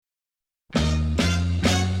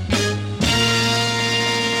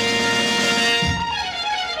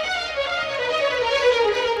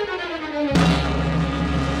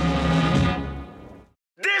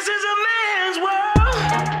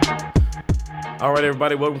All right,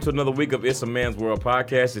 everybody, welcome to another week of It's a Man's World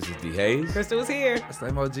podcast. This is D. Hayes. Crystal's here.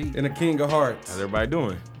 Same OG. And the King of Hearts. How's everybody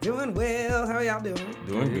doing? Doing well. How y'all doing?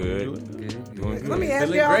 Doing good. Doing good. Let me ask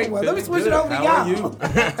Feeling y'all. great, Let me feeling switch good. it over to How y'all.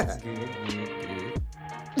 are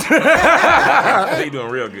you? You doing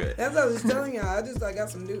real good. That's what I was telling y'all. I just got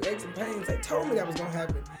some new aches and pains. They told me that was gonna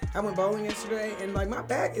happen. I went bowling yesterday, and my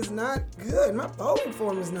back is not good. My bowling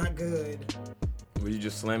form is not good. Were you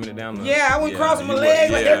just slamming it down? Yeah, I went crossing my you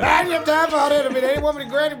legs. were- Like, I didn't have time for all that. I mean, they didn't want me to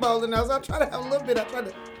granny bowling now, so I tried to have a little bit.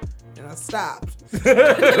 And I stopped.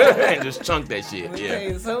 And just chunk that shit.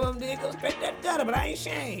 Okay, Yeah. some of them did go straight that gutter, but I ain't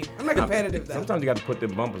ashamed. I'm not competitive though. Sometimes you got to put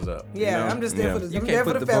them bumpers up. Yeah, you know? I'm just there Yeah. for the. You I'm can't there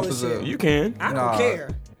for put the the bumpers fellowship. up. You can. I don't Nah. care.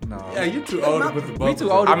 No. Yeah, you too old to put the bumpers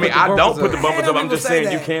too up. old to I mean, put the I don't bumpers put the up. bumpers Hey, up. don't I'm just people say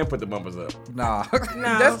saying you that. can put the bumpers up. Nah.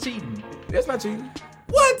 No. That's cheating. That's not cheating.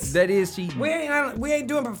 What? That is cheating. We ain't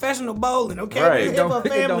doing professional bowling, okay? Right. We're It here don't, for a it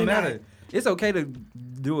family don't night. matter. It's okay to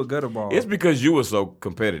do a gutter ball. It's because you were so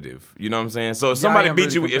competitive. You know what I'm saying? So if somebody am beat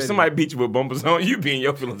really you, if competitive. somebody beat you with bumpers on, you be in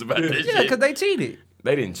your feelings about that yeah, shit. because they cheated.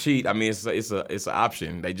 They didn't cheat. I mean, it's an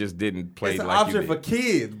option. They just didn't play It's an like you option did. for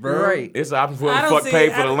kids, bro. Right. It's an option for I whoever don't fuck see paid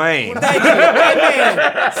it. for the lane. Thank you.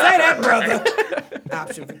 Amen. Say that, brother.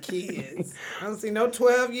 Option for kids. I don't see no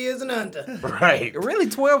 12 years and under. Right. Really,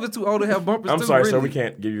 12 is too old to have bumpers I'm too, sorry, really. sir. We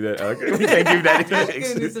can't give you that. We can't give you that.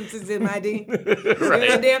 Give me some sense in my D. Right. Give me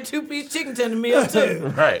a damn 2-piece chicken tender meal,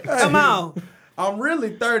 too. Right. Come on. I'm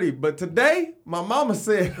really 30, but today, my mama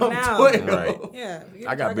said I'm Now. 12. Right. Yeah.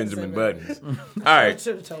 I got Benjamin say Buttons. All I right.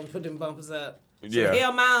 should have told him to put them bumpers up. Yeah.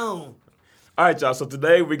 Hell my own. All right, y'all. So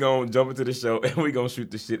today we're going to jump into the show and we're going to shoot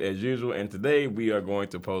the shit as usual. And today we are going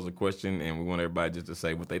to pose a question and we want everybody just to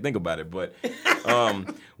say what they think about it. But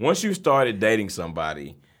once you started dating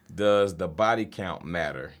somebody, does the body count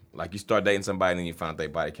matter? Like you start dating somebody and then you find out their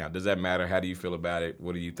body count. Does that matter? How do you feel about it?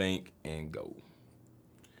 What do you think? And go.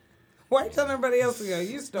 Why you telling everybody else to go?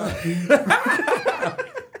 You start.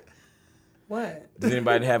 What? Does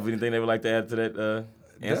anybody have anything they would like to add to that? To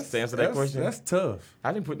answer that question? That's tough.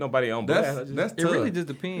 I didn't put nobody on blast. I That's just- that's It tough. really just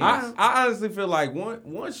depends. I honestly feel like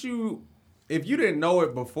once you, if you didn't know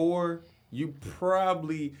it before, you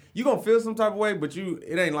gonna feel some type of way, but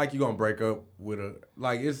it ain't like you gonna break up with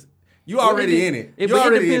you already in it. But You it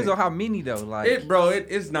already depends in on how many, though. Like,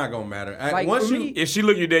 it's not gonna matter. Like, Once for you, me- If she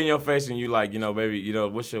look you dead in your face and you like, baby,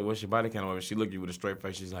 what's your body count? Or if she look you with a straight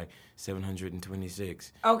face, she's like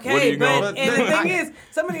 726. Okay, What are you but going? and the thing is,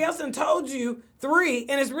 somebody else done told you 3,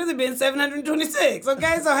 and it's really been 726.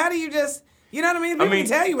 Okay, so how do you just, you know what I mean? People mean,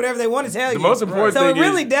 can tell you whatever they want to tell you. the most important so thing it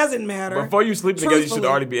really is, doesn't matter. Before you sleep together, you should Truthfully.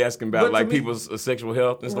 already be asking about But like to me- people's sexual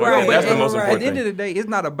health and stuff Right, like that. That's the right, most right. at important the end of thing. the day, it's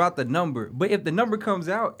not about the number. But if the number comes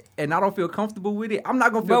out and I don't feel comfortable with it, I'm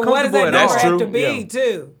not gonna feel But what does comfortable that at number all. That's have to true, be, yeah.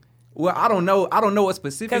 too? Well, I don't know. I don't know a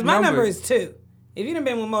specific Because my number is 2. If you done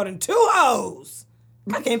been with more than 2 hoes,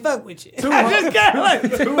 I can't fuck with you. I just can't. Like,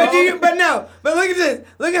 but look at this.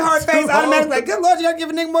 Look at hard face. Automatically like, good Lord, y'all give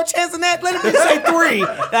a nigga more chance than that? Let him just say 3.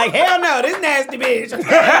 Like, hell no, this nasty bitch.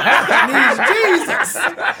 Needs Jesus.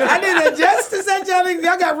 I did it just to set y'all niggas.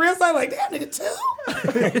 Y'all got real side like, damn nigga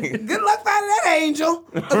 2. Good luck finding that angel.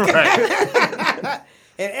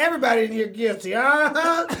 And everybody in here guilty. Y'all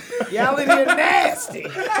in here nasty.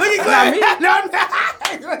 Look at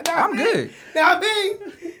Glenn. I'm good. Not me.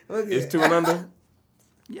 Look at It's 2 and under.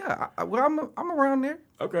 Yeah, I'm around there.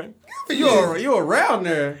 Okay. you around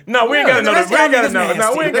there. No, we ain't Yeah, gotta know. the rest We ain't of y'all gotta know. niggas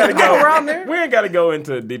No, we ain't gotta I'm go around there. We ain't gotta go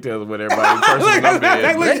into details of what everybody's personal number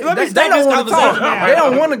is. Look, but- let me They start don't this want to talk. conversation now. They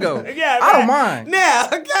don't want to go. Yeah, I don't right. mind. Now,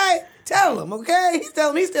 okay? Tell him, okay? He's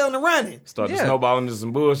telling me he's still in the running. Start Yeah. snowballing into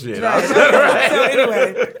some bullshit. Right. So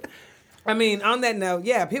anyway, I mean, on that note,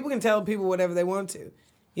 yeah, people can tell people whatever they want to.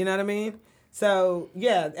 You know what I mean? So,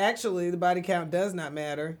 yeah, actually, the body count does not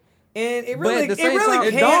matter. And it But really, at the it same really time,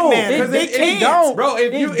 can't it don't. matter. It- It it can't. don't. Bro,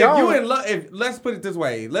 if It you don't. in love, let's put it this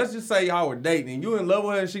way, let's just say y'all were dating and you in love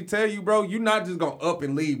with her and she tell you, bro, you not just gonna up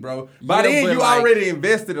and leave, bro. By Yeah, then but you like- already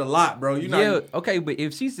invested a lot, bro. You Yeah, not. okay, but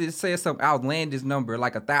if she just says some outlandish number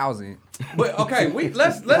like 1,000, But okay,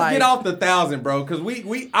 let's Like- get off the 1,000, bro, because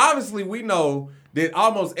we obviously we know that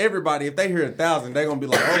almost everybody, if they hear 1,000, they're gonna be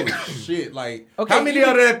like, holy shit, like Okay, how many even-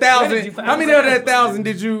 out of that Where did 1,000? you find How many that? out of that 1,000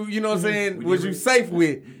 did you know what I'm saying? Was you safe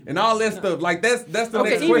with and all that stuff? Like that's the okay,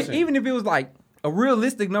 next question. even if it was like a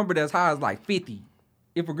realistic number that's high as like 50,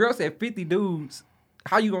 if a girl said 50 dudes,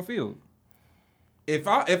 how you gonna feel? If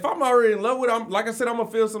I'm already in love with her, like I said, I'm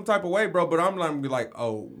gonna feel some type of way, bro. But I'm not gonna be like,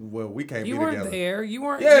 oh, well, we can't You be weren't together. there. You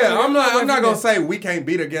weren't. Yeah, you I'm not weren't gonna there. say we can't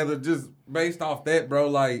be together just based off that, bro.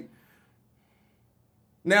 Like,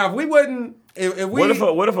 now if we wouldn't, if we,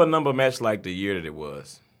 What if a number matched like the year that it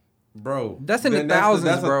was? Bro, That's in the then thousands,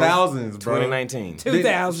 that's bro. a thousands, bro. 2019.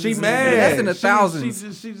 2000. She mad. That's in the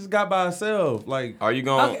thousands. She just got by herself. Like, Are you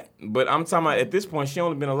going? Okay. But I'm talking about at this point, she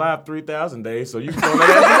only been alive 3,000 days, so you've been throwing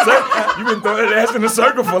that ass in a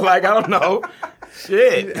circle for like, I don't know.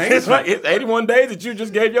 Shit. It's like it's 81 days that you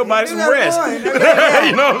just gave your body some You got a rest. point. Okay.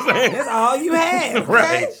 You know what I'm saying? That's all you had. Okay?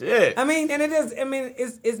 Right. Shit. I mean, and it is. I mean,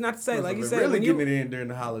 it's not to say like you said. really When you, getting it in during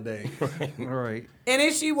the holiday. Right. and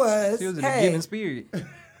if she was, She was in a hey, giving spirit.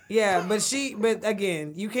 yeah, but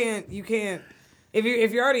again, you can't. If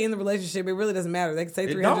you're already in the relationship, it really doesn't matter. They can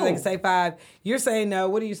say 300, they can don't. say 5. You're saying no.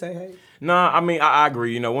 What do you say? Hey, No, I mean, I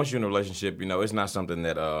agree. You know, once you're in a relationship, you know, it's not something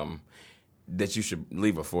that that you should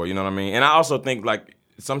leave her for. You know what I mean? And I also think like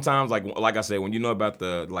sometimes, like I said, when you know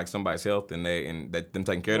about somebody's health and them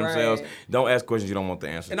taking care of themselves, don't ask questions you don't want the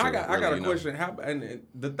answer. And to, I got a you know? question. And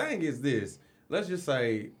the thing is this. Let's just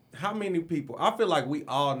say, how many people? I feel like we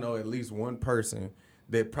all know at least one person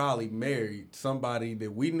that probably married somebody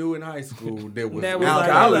that we knew in high school that was That was out like,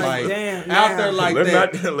 there college. like Damn, out there like Let's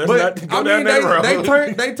that. not go down that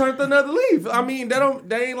road. They turned another leaf. I mean, they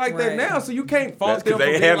ain't like that Right. now. So you can't fault That's them 'cause for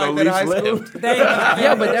they being had like no that in high leaves school. left.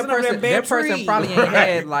 Yeah, but It's not that person tree. probably ain't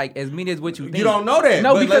had like as many as what you think. You don't know that.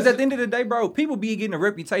 No, but because let's- at the end of the day, bro, people be getting a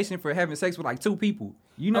reputation for having sex with like 2 people.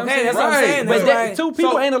 You know Okay, what I'm saying? that's what I'm Right. saying. But That's that right. 2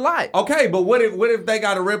 people So- ain't a lot. Okay, but what if they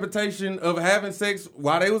got a reputation of having sex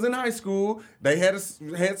while they was in high school? They had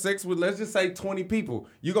sex with, let's just say, 20 people.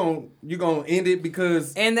 You gonna end it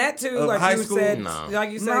because and that too, Of like high you school? said, No.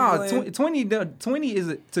 like you said, Nah, Glenn, 20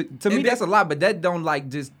 is to me And that's a lot, but that don't like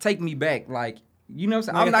just take me back. Like, you know what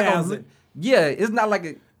I'm saying? Like I'm not 1,000. gonna. Yeah, it's not like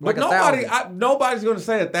a. But Like 1,000. nobody's gonna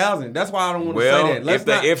say 1,000. That's why I don't want to Well, say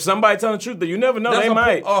that. if somebody telling the truth, then you never know. That's They a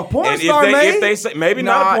might. porn And star, if they man. say maybe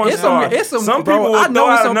Nah, not a porn it's star. some people bro, will I throw know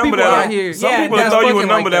out a some number people that out here. some Yeah, people will that's throw you a fucking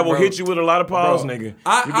number like that that, will bro. hit you with a lot of pause, Bro, nigga.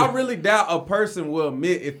 I really doubt a person will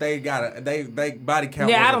admit if they got they body count.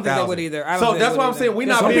 Yeah, was I don't think they 1,000. would either. I don't So think that's they why would I'm saying either. we Some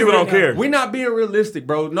not being people don't care. We not being realistic,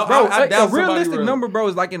 bro. No, Bro, I doubt a somebody realistic will. number, bro,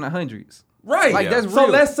 is like in the hundreds. Right. Like, that's So real.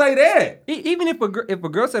 let's say that. Even if a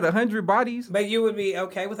girl said 100 bodies, but you would be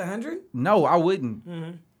okay with 100. no, I wouldn't.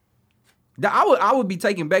 I would be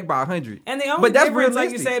taken back by 100. And the only but that's difference, like you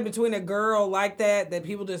realistic. said, between a girl like that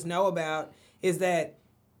people just know about is that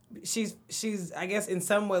she's I guess in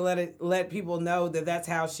some way let people know that that's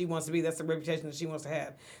how she wants to be. That's the reputation that she wants to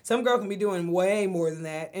have. Some girl can be doing way more than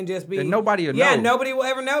that and just be. And nobody will Yeah, know. nobody will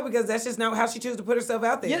ever know because that's just not how she chooses to put herself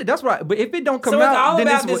out there. Yeah, that's right. But if it don't come so it's out, all then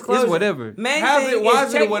about it's disclosure. whatever. Main How's thing it? Why is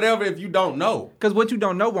is it check- whatever if you don't know? Because what you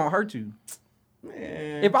don't know won't hurt you.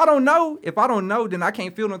 Man. If I don't know, then I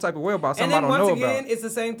can't feel no type of way about And something I then don't once know again, about. it's the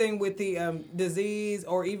same thing with the disease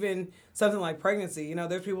or even something like pregnancy. You know,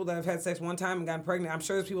 there's people that have had sex one time and gotten pregnant. I'm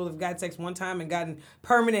sure there's people that have gotten sex one time and gotten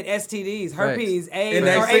permanent STDs, herpes, AIDS, And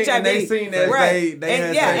they or seen- HIV. and they seen that right. they and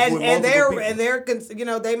had yeah, sex and, with and multiple they're people. you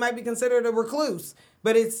know, they might be considered a recluse.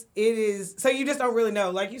 But it is so you just don't really know.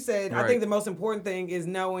 Like you said, I Right. think the most important thing is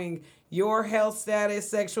knowing your health status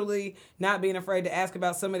sexually, not being afraid to ask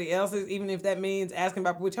about somebody else's, even if that means asking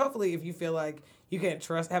about, which hopefully if you feel like you can't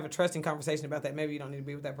have a trusting conversation about that, maybe you don't need to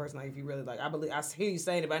be with that person. Like if you really like, I hear you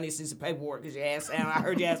saying it, but I need to see some paperwork because your ass, I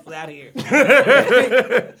heard your ass was out here.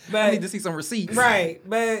 But I need to see some receipts. right,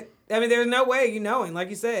 but I mean, there's no way you knowing. Like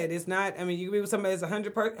you said, it's not. I mean, you can be with somebody that's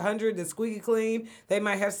 100 that's squeaky clean. They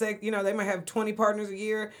might have sex. You know, they might have 20 partners a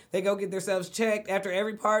year. They go get themselves checked after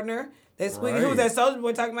every partner. They squeaky. Who was that Soldier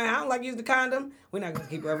Boy talking about? I don't like using the condom. We're not gonna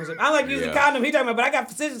keep referencing. I like using the condom. He talking about, but I got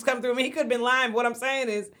physicians coming through me. He could have been lying. But what I'm saying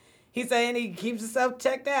is, he's saying he keeps himself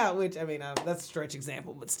checked out. Which I mean, that's a stretch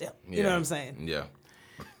example, but still, you know what I'm saying. Yeah.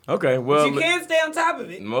 Okay. Well, You can't stay on top of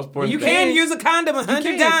it. most important You thing- can use a condom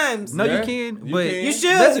 100 times. No, Yeah, you can. you But can. You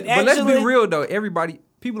should. But let's be actually. real though.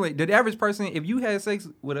 People ain't the average person. If you had sex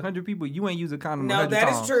with 100 people, you ain't use a condom. No, 100 that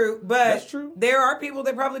times. is true. But That's true. there are people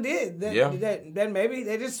that probably did. That, Yeah. that maybe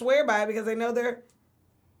they just swear by it because they know they're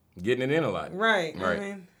getting it in a lot. right. Right. I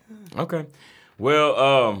mean, Okay.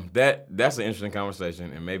 Well, that's an interesting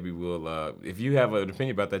conversation, and maybe we'll, if you have an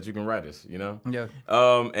opinion about that, you can write us. You know. Yeah.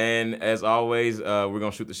 And as always, we're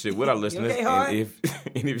gonna shoot the shit with our listeners. okay, Hart? and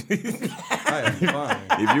if Fine.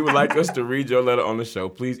 if you would like us to read your letter on the show,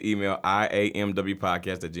 please email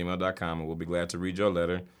iamwpodcast@gmail.com, and we'll be glad to read your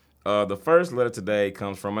letter. The first letter today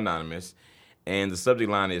comes from Anonymous, and the subject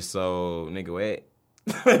line is "So nigga wet,"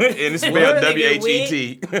 and it's spelled Nigga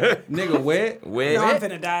W-H-E-T. Nigga wet. Wet. no, I'm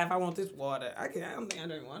finna die if I want this water. I don't think I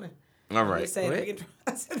drink water. All right. They said, What?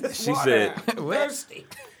 I said this She water. said- I'm What? thirsty.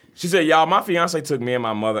 She said, y'all, my fiance took me and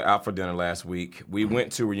my mother out for dinner last week. We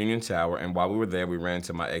went to Reunion Tower, and while we were there, we ran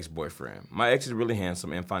into my ex-boyfriend. My ex is really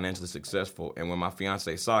handsome and financially successful, and when my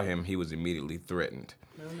fiance saw him, he was immediately threatened.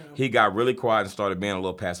 He got really quiet and started being a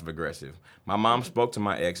little passive aggressive. My mom spoke to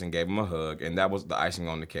my ex and gave him a hug, and that was the icing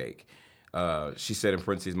on the cake. She said in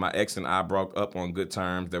parentheses, my ex and I broke up on good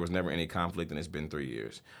terms. There was never any conflict, and it's been 3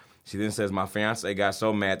 years. She then says, my fiance got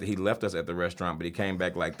so mad that he left us at the restaurant, but he came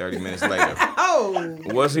back like 30 minutes later. Oh.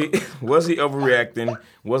 Was he overreacting?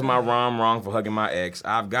 Was my mom wrong for hugging my ex?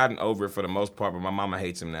 I've gotten over it for the most part, but my mama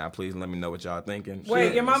hates him now. Please let me know what y'all thinking.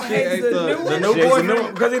 Wait, your mama She hates ate the the new one? new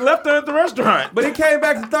boy? Because he left her at the restaurant. But he came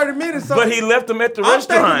back in 30 minutes. So But he left him at the I'm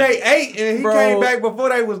restaurant. thinking they ate and he Bro. came back before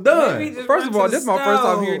they was done. Maybe he just First went of to all, the this is my first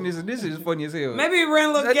time stove. hearing this, and this is funny as hell. Maybe he ran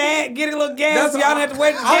a little gas, get a little gas. That's So y'all don't have to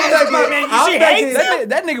wait. I'm She thinking- hates him.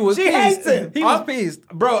 That nigga was She pissed. hates him. He was pissed.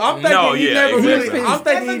 Bro, I'm thinking No, he yeah, never exactly. really. I'm That's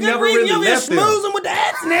thinking a he good never reason. really You been left him. schmoozing with the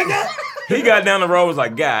ex, nigga. He got down the road and was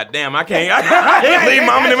like, God damn, I can't leave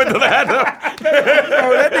mom and him at the bathroom.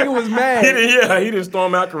 Bro, that nigga was mad. He didn't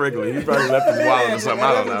storm out correctly. He probably left his wallet or something.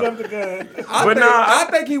 I don't know. I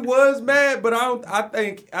think he was mad, but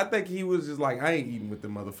I think he was just like, I ain't eating with the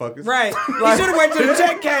motherfuckers. Right. He should have waited till the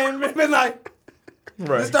check came and been like,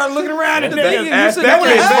 Right. started looking around at the Ask nigga. that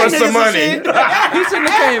bitch for some money. He shouldn't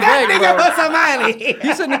have came back, Nigga bro. for some money.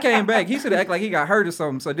 He shouldn't have came back. He should have acted like he got hurt or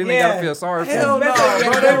something, so then they Yeah. gotta feel sorry for Hell him. no,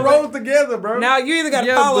 bro. They rolled together, bro. Now you either got to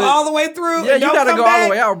Yeah, follow but- all the way through Yeah, and you don't gotta come go back. all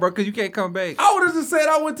the way out, bro, because you can't come back. I would have just said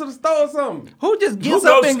I went to the store or something. Who just Who gets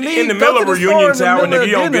up goes and leaves? in the go middle to of the Reunion store in the Tower, middle nigga, of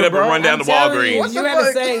you don't dinner, get up and bro? run down to I'm telling you, Walgreens.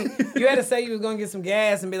 you had to say you was gonna get some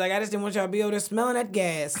gas and be like, I just didn't want y'all to be over there smelling that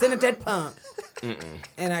gas, sitting at that pump.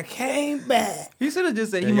 And I came back. He should have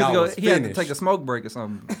just said And he y'all was was he had to finished. take a smoke break or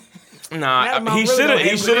something. Nah, That he mom should really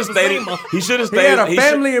have don't stated. have He should have He had stated. a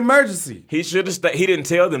family emergency. He should have stayed. He didn't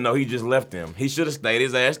tell them no. He just left them. He should have stayed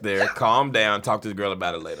his ass there, calmed down, talked to his girl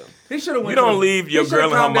about it later. He should have. You don't leave your girl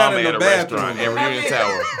and her mama at a restaurant at Reunion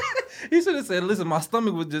Tower. He should have said, "Listen, my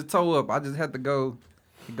stomach was just toe up. I just had to go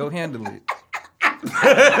handle it."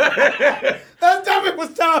 That stomach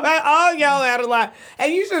was talking about all y'all out of line.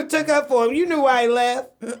 Hey, you should have took up for him. You knew why he left.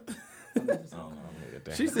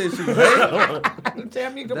 She said she hated.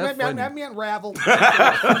 Tell me, That's funny. let me unravel. No,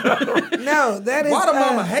 that is. Why the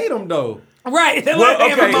mama hate him though? Right.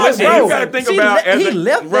 Well, okay, listen. Bro, You got to think she about he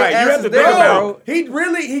left their right. You have asses to think there, about. bro.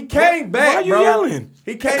 He came back. Why you bro. yelling?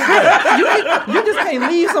 He came back, You just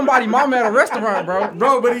can't leave somebody mama at a restaurant, bro.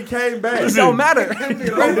 bro. But he came back. It don't matter. It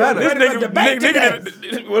don't matter. This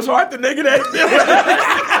nigga was Hart the nigga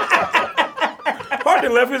that. Hart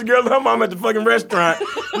done left his girl and her mom at the fucking restaurant.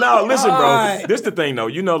 No, listen, bro. Alright. This the thing, though.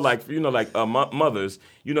 Mothers.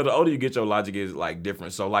 You know, the older you get, your logic is like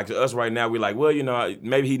different. So, like to us right now, we like, well,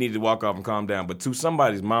 maybe he needed to walk off and calm down. But to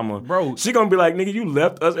somebody's mama, Bro. she gonna be like, nigga, you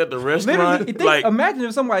left us at the restaurant. Literally, imagine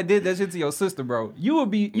if somebody did that shit to your sister, bro. You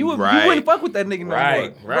Right. wouldn't fuck with that nigga no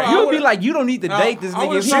Right, more. right. You I would be would've- like, you don't need to date this I nigga.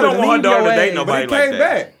 would've- If She you don't want her leave daughter your to date ass- nobody. But he like came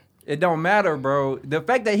that. back. It don't matter, bro. The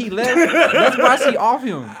fact that he left, that's why she off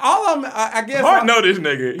him. I guess. Hart know this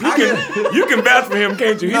nigga. You can vouch for him,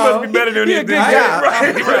 can't you? He No, must be better than he he a is. good guy.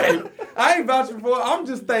 Right. I ain't vouching for it. I'm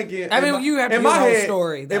just thinking. I mean, you have to in hear my the whole head,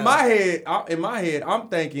 story, though. In my head, I'm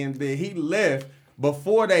thinking that he left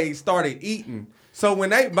before they started eating. So by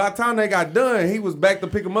the time they got done, he was back to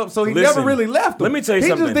pick them up. So he Listen, never really left them. let me tell you he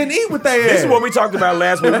something. He just didn't eat with their ass. This is what we talked about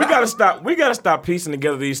last week. We gotta stop piecing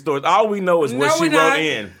together these stories. All we know is what No, she we wrote not.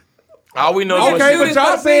 in. All we know is Okay, what but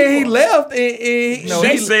y'all for saying he people. left.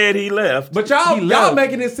 she said he left. But He y'all left.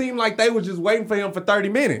 making it seem like they was just waiting for him for 30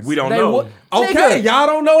 minutes. We don't They know. wa- Okay, Nigga. y'all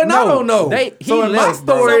don't know and I No, don't know. he so in left, my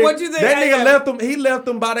bro. story, So what you think that I nigga am? left them. He left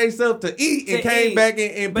them by themselves to eat and To came eat. back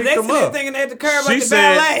and But picked they them sitting up. thinking they had to curb She like the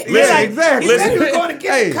said- ballet. listen, Yeah, exactly. He said he was going to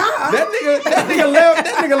get Hey, the car. that nigga left.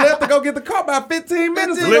 That nigga left to go get the car about 15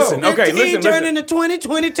 minutes ago. Listen, okay, 15 listen. turned into 20,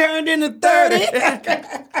 20 turned into 30.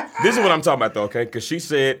 This is what I'm talking about, though, okay? Because she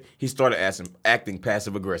said he started acting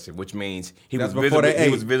passive aggressive, which means he That's was before visibly. they He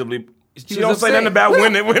ate. was visibly. She was don't say upset. nothing about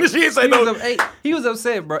when she didn't say no. He was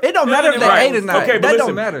upset, bro. It don't matter if they Right. ate or not. Okay, but that listen,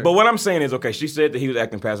 don't matter. But what I'm saying is, okay, she said that he was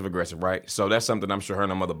acting passive aggressive, right? So that's something I'm sure her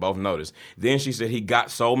and her mother both noticed. Then she said he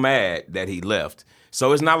got so mad that he left.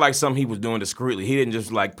 So it's not like something he was doing discreetly. He didn't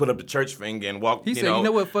just like put up the church finger and walk. he said, you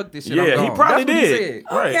know what, fuck this shit. Yeah, I'm he gone. probably That's what he did.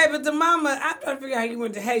 said. Right. Okay, but the mama, I'm trying to figure out how you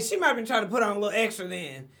went to, hey, she might have been trying to put on a little extra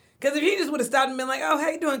then. Because if he just would have stopped and been like, oh, how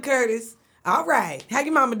you doing, Curtis? All right. How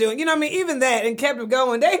your mama doing? You know what I mean? Even that and kept it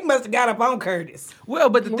going. They must have got up on Curtis. Well,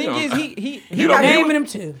 but the thing don't- is, he You got don't- he Naming him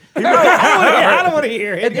too. I don't want to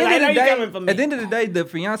hear it. At the, I know end of the you coming for day, me. at the end of the day, the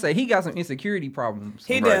fiance, he got some insecurity problems.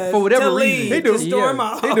 He Right. does. For whatever to leave, reason. He do. To storm Yeah.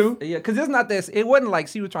 off. He do. Yeah, because it's not that. It wasn't like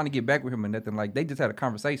she was trying to get back with him or nothing. Like they just had a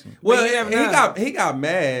conversation. Well, you never know. he got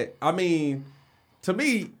mad. I mean, to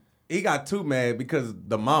me, he got too mad because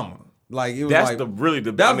the mama. Like it was That's like the really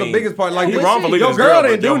the. that was the biggest part. Like he but wrong she- for leaving your his girl but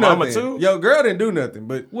didn't do your mama nothing. too. Your girl didn't do nothing.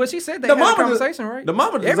 But Well, she said they The had a mama- conversation, right? the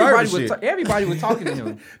mama deserved everybody the was shit. everybody was talking to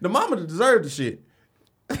him. the mama deserved the shit.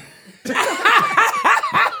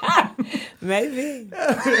 Maybe.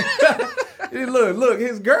 Look,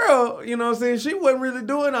 his girl, you know what I'm saying? She wasn't really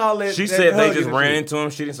doing all that. She that said they hugging just and ran shit. into him.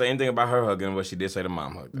 She didn't say anything about her hugging, but she did say the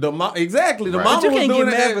mom hugged. Exactly. The Right. mama But you was can't doing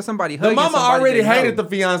get mad that. for somebody The hugging mama somebody already they hated know. the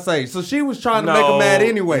fiance, so she was trying to make him mad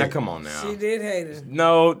anyway. Now, come on now. She did hate it.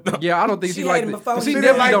 No. Yeah, I don't think She she liked hated him it. before. She She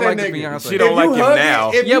definitely didn't don't like like that the nigga. fiance. She don't If like you him hugging- now.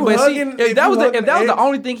 if Yeah, you but see, hugging- if that was you the hugging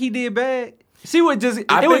only thing he did bad, she would just it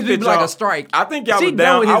I would think just be that like y'all- a strike. I think y'all She are done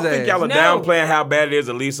down. with I his think ass. y'all are No. downplaying how bad it is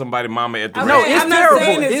to leave somebody mama at the Okay, No, it's I'm not terrible.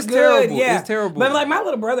 saying It's good, terrible. Yeah. It's terrible. But like my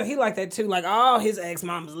little brother, he like that too. Like all his ex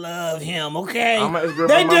moms love him. Okay, I'm an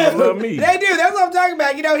ex-girlfriend, they mama do. love me. They do. That's what I'm talking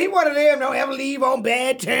about. You know, he one of them. Don't ever leave on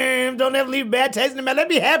bad terms. Don't ever leave bad taste in the mouth. Let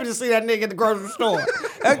me happy to see that nigga at the grocery store.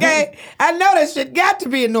 Okay, I know that shit got to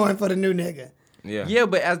be annoying for the new nigga. Yeah. Yeah,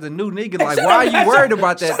 but as the new nigga, like, Shut why are up, you worried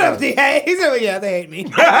about that? Shut up, though? D.A. He said, well, yeah, they hate me.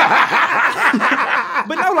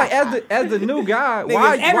 But no, like as the new guy,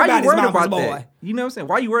 why you everybody's worried mama's about boy. that? You know what I'm saying?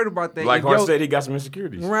 Why you worried about that? Like If Hart yo- said, he got some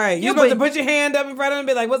insecurities. Right. You Yeah, supposed to but- put your hand up in front of him and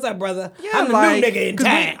be like, what's up, brother? Yeah, I'm the like, new nigga in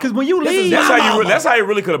town. Because when you This is leave, That's my how you. mama. That's how he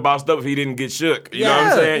really could have bossed up if he didn't get shook. You know what I'm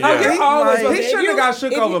Yeah. saying? Oh, Yeah. you're always Like- supposed He to- shouldn't have got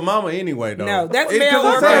shook if over you- mama anyway, though. No, that's It- male 'cause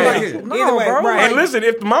or it sounds like female. it- No, Either way, bro. right. And listen,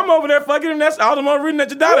 if the mama over there fucking him, that's all the more reason that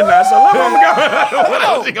your daughter not. So let mama go. What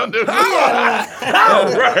else you gonna do?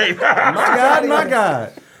 Right. My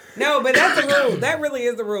God. No, but that's the rule. That really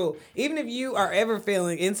is the rule. Even if you are ever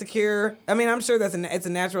feeling insecure, I mean, I'm sure it's a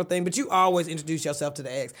natural thing, but you always introduce yourself to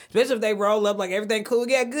the ex. Especially if they roll up like everything cool.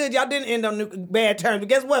 Yeah, good. Y'all didn't end on bad terms. But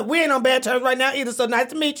guess what? We ain't on bad terms right now either. So nice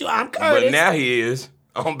to meet you. I'm Curtis. But now he is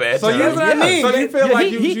on bad So terms. That's what I mean. So you feel Yeah, like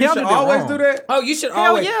he you should handled it always wrong. do that? Oh, you should Hell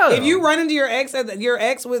always. yeah. If you run into your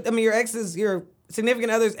ex's, your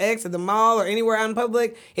significant other's ex at the mall or anywhere out in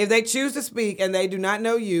public, if they choose to speak and they do not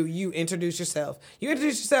know you, you introduce yourself. You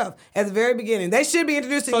introduce yourself at the very beginning. They should be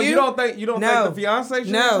introduced to So you. you don't think the fiance should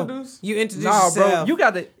No, introduce? you introduce Nah, yourself. bro, you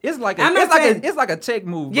got to. It's like a. I'm not saying- It's like a check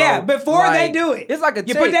move. Bro. Yeah, before they Like, do it. it's like a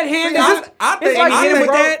You check. put that hand See, out. it's- it's like hit him him with with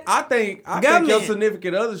that. that. I think your Government.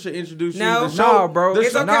 significant other should introduce No. you to show. Nah, bro.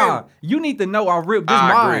 It's okay. Nah, you need to know I ripped this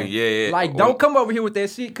I mine. agree, yeah. Like, don't come over here with that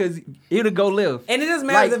shit because it'll go left. And it doesn't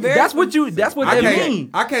matter. Like, the very that's what I that can't, mean.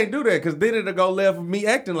 I can't do that because then it'll go left with me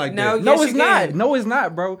acting like No, that. No, Yes, it's you not. can. No, it's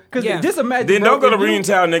not, bro. Because Yeah. just imagine. Then bro, don't go to if you- Reunion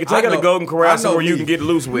Town, nigga. Take I her to know- Golden Corral I know somewhere you me. can get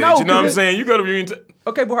loose with. No, You know what I'm cause- saying? You go to Reunion Town.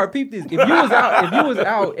 Okay, but repeat this. If you was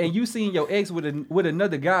out and you seen your ex with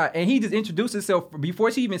another guy and he just introduced himself before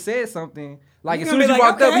she even said something, like You as gonna soon as be you like,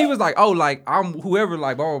 walked up, okay. he was like, "Oh, like I'm whoever,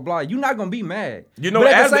 like blah blah blah." You're not gonna be mad. You know,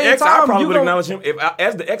 But at as the same ex, I time, probably you would gonna- acknowledge him.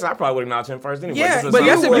 As the ex, I probably would acknowledge him first anyway. Yeah, Just But as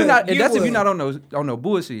that's a- if would. you're not. You That's if would. you're not on no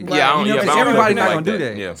bullshit. Yeah, I don't, you know, yeah, because but I don't everybody do not like gonna do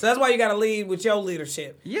that. that. Yeah. So that's why you got to lead with your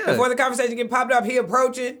leadership. Yeah. Before the conversation get popped up, he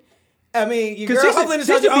approaching. I mean, your Because girl she hopefully should,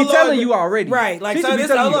 to she should be telling you already. Right. Like, she so should be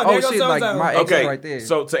this, telling oh, you, look, there oh goes shit, so-and-so. like my ex Okay, is right there.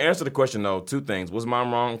 so to answer the question though, two things: was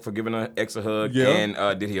mom wrong for giving her ex a hug, Yeah.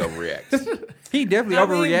 and did he overreact? He definitely I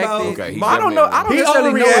mean, overreacted. both. Okay, he But I don't know. I don't He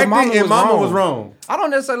necessarily know if overreacted mama and was mama wrong. was wrong. I don't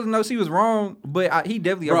necessarily know she was wrong, but he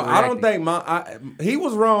definitely Bro, overreacted. I don't think he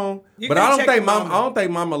was wrong, You but can I don't check think your mama. mama. I don't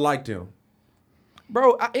think mama liked him.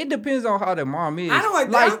 Bro, it depends on how the mom is. I don't like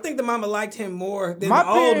that. I don't think the mama liked him more than My the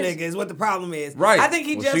old parents- nigga is what the problem is. Right. I think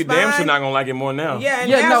he Well, just she damn fine. sure not gonna like it more now. Yeah, and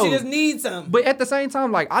Yeah, now no. she just needs something. But at the same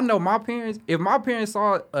time, like I know my parents. If my parents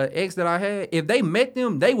saw an ex that I had, if they met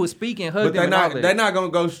them, they would speak and hug But them. they're not gonna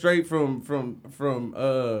go straight from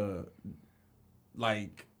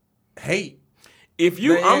like hate. If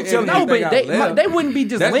you, They- I'm telling No, you, but got they left. they wouldn't be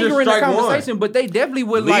just That's just lingering in the strike one. conversation, but they definitely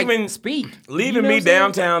would Leaving- like speak. leaving You know me what I'm saying?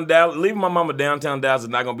 downtown Dallas, leaving my mama downtown Dallas is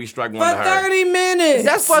not gonna be strike one For to her. 30 minutes.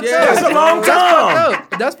 That's fucked Yeah. up. That's a long time.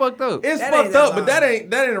 That's fucked up. It's That ain't fucked that up, but long.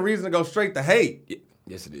 that ain't a reason to go straight to hate.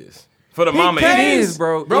 Yes, it is. For the He mama, can't- it It is. is,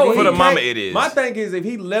 bro. Bro, It for is. the he mama, can't- it is. My thing is, if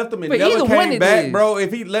he left them and But never either one came it back, is. bro.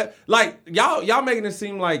 If he left, like y'all making it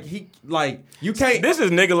seem like you can't. This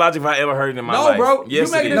is nigga logic if I ever heard it in my No, life. bro, Yes,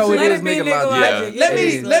 you making it it is. No, it Let is it be nigga nigga logic. logic. let me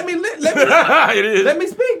it is. let me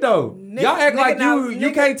speak though. Y'all act like nigga,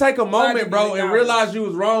 you can't take a moment, logic bro, is and nigga realize you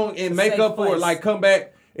was wrong and make safe up for it. place. Like come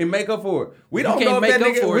back and make up for it. We don't can't know if make that up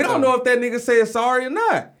nigga. for We it, don't though. know if that nigga said sorry or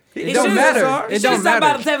not. It don't matter. It don't Stopped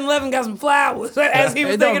by the matter. 7-Eleven, got some flowers as he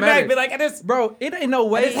was It don't thinking back. matter. Be like, I just Bro, it ain't no I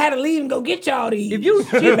way. just had to leave and go get y'all these. If you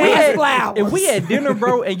cheap ass flowers. if we at dinner,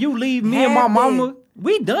 bro, and you leave me and my Happy. mama,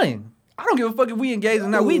 we done. I don't give a fuck if we engaged or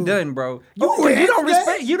not. We Ooh. done, bro. Ooh, You don't that's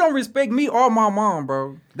respect. You don't respect me or my mom,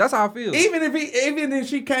 bro. That's how I feel. Even if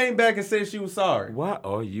she came back and said she was sorry. Why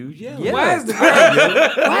are you yelling? Yeah. Why is the girl?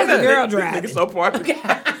 Why is the girl Nigga driving? so party.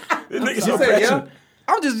 This nigga She so said, yeah. passionate.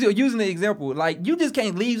 I'm just using the example. Like, you just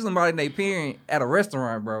can't leave somebody and their parent at a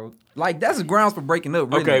restaurant, bro. Like, that's grounds for breaking up,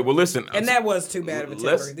 really. Okay, well, listen. And that was too bad of a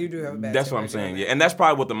Let's- temper. You do have a bad That's what temper. I'm saying. Yeah, and that's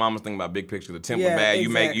probably what the mama's thinking about big picture. The temper Yeah, bad. You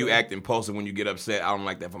exactly. act impulsive when you get upset. I don't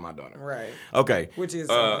like that for my daughter. Right. Okay. Which is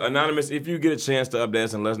anonymous. If you get a chance to update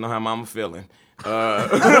us and let us know how mama feeling,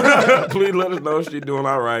 please let us know if she's doing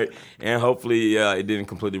all right, and hopefully it didn't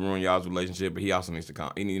completely ruin y'all's relationship. But he also needs to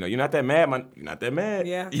come. You know, you're not that mad, man. You're not that mad.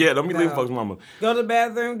 Yeah. Yeah. Don't be leaving No. folks' mama. Go to the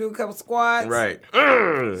bathroom, do a couple squats. Right.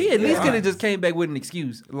 He at least could have just came back with an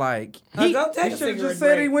excuse. Like, Go take He a should have cigarette just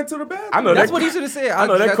said break. he went to the bathroom. I know that's that. what he should have said. I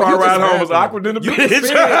know that you car just- ride home was awkward in the bitch.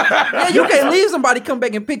 Yeah, you can't leave somebody come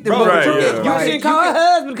back and pick them Bro, up. right, You yeah. can't- You like, should call her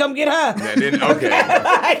husband, come get her. That didn't- okay.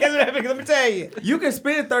 That's what happened, let me tell you. You can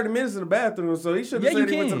spend 30 minutes in the bathroom, so he should have Yeah, you said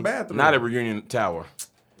he went to can. the bathroom. Not at Reunion Tower.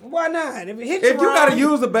 Why not? If it hits If you wrong, gotta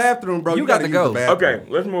use the bathroom, bro, You you got gotta to use go. the bathroom.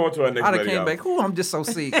 Okay, let's move on to our next I'd have lady, came y'all. back. Ooh, I'm just so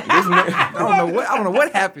sick. This ne- I don't know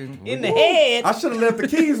what happened. in the head. I should have left the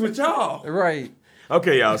keys with y'all. Right.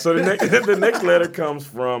 Okay, y'all. So the next letter comes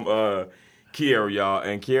from Kiara, y'all,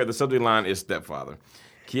 and Kiara. The subject line is stepfather.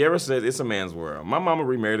 Kiara says it's a man's world. My mama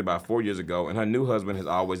remarried about 4 years ago, and her new husband has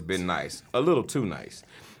always been nice, a little too nice.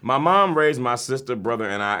 My mom raised my sister, brother,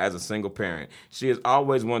 and I as a single parent. She has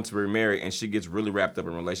always wanted to remarry, and she gets really wrapped up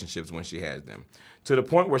in relationships when she has them, to the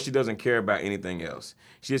point where she doesn't care about anything else.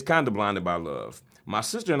 She is kind of blinded by love. My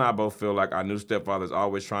sister and I both feel like our new stepfather is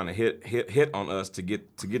always trying to hit on us to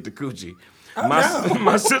get the coochie.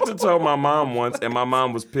 My sister told my mom once, and my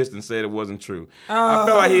mom was pissed and said it wasn't true. I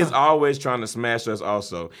feel like he is always trying to smash us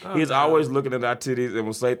also. He is always looking at our titties and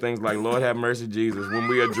will say things like, Lord have mercy, Jesus, when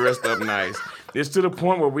we are dressed up nice. It's to the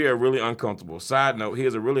point where we are really uncomfortable. Side note, he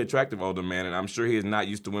is a really attractive older man, and I'm sure he is not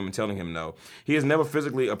used to women telling him no. He has never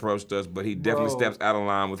physically approached us, but he definitely steps out of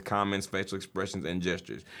line with comments, facial expressions, and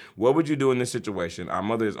gestures. What would you do in this situation? Our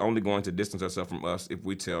mother is only going to distance herself from us if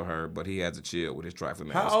we tell her, but he has a chill with his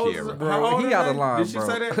trifling ass, How old is Kiara. it? Bro, How old he are out they? of line, Did she bro.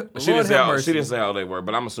 say that? She didn't, Lord say have how, mercy. she didn't say how old they were,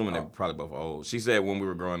 but I'm assuming they're probably both old. She said when we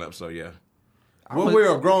were growing up, so yeah. When we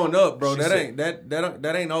were growing up, bro, She that said- ain't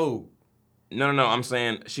that ain't old. No, I'm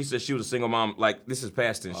saying she said she was a single mom. Like this is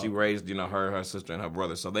past tense. She raised, her sister and her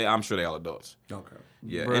brother. So I'm sure they all adults. Okay.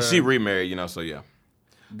 Yeah, Bruh. and she remarried, so yeah.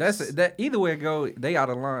 That's that. Either way it go, they out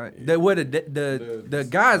of line. The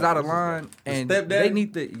guys out of line, and stepdaddy? they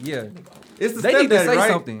need to. Yeah, It's the they need to stepdaddy, say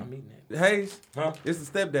right? something. Hayes, Huh? it's the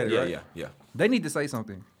stepdaddy, right? Yeah. They need to say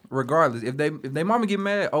something, regardless. If they mama get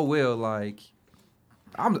mad, oh well. Like,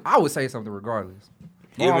 I would say something regardless.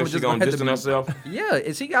 My Even mama if she just gonna have to distance herself. Yeah,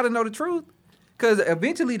 and she got to know the truth, because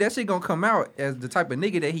eventually that shit gonna come out as the type of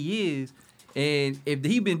nigga that he is. And if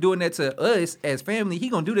he been doing that to us as family, he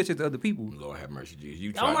gonna do that shit to other people. Lord have mercy, Jesus. You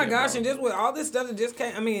Oh tried my that, gosh, bro. and just with all this stuff that just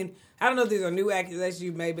came, I mean, I don't know if these are new accusations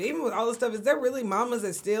you've made, but even with all this stuff, is there really mamas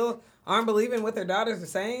that still aren't believing what their daughters are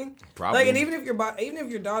saying? Probably. Like, and even if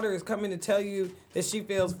your daughter is coming to tell you that she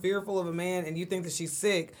feels fearful of a man and you think that she's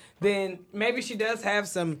sick, then maybe she does have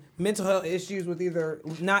some mental health issues with either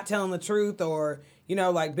not telling the truth or,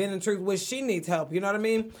 like bending the truth, which she needs help. You know what I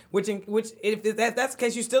mean? Which if that's the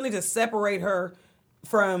case, you still need to separate her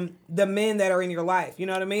from the men that are in your life. You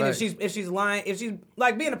know what I mean? Right. If she's lying, if she's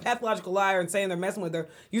like being a pathological liar and saying they're messing with her,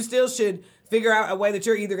 you still should figure out a way that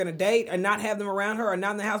you're either going to date and not have them around her or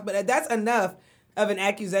not in the house. But that's enough of an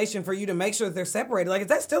accusation for you to make sure that they're separated. Like, is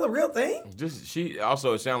that still a real thing? She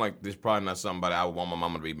also, it sounds like this probably not somebody I would want my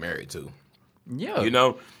mama to be married to. Yeah,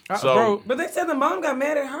 So bro. But they said the mom got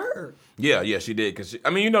mad at her. yeah, she did. Cause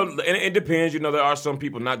and it depends. There are some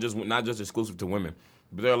people not just exclusive to women,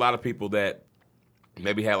 but there are a lot of people that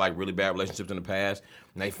maybe had like really bad relationships in the past,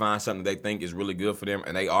 and they find something they think is really good for them,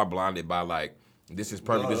 and they are blinded by like, this is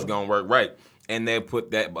perfect, this is gonna work right, and they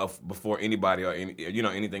put that before anybody or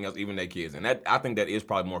anything else, even their kids, and that I think that is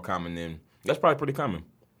probably more common than that's probably pretty common,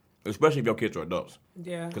 especially if your kids are adults,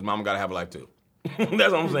 Yeah. because mama gotta have a life too. That's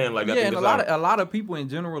what I'm saying. Like, I Yeah, think and it's a lot of people in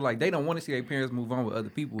general, like, they don't want to see their parents move on with other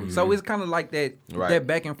people. So it's kind of like that Right. that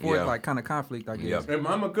back and forth, Yeah. like kind of conflict, I guess. Yeah. And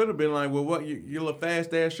mama could have been like, well, what, your little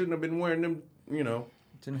fast ass shouldn't have been wearing them,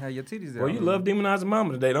 Shouldn't have your titties out. Well, you love demonizing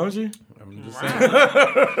mama today, don't you? I'm just saying. How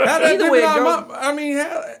that Either way it demonize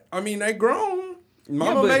go- I mean, they grown.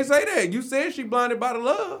 Mama but- may say that. You said she blinded by the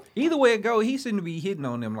love. Either way it go, he shouldn't be hitting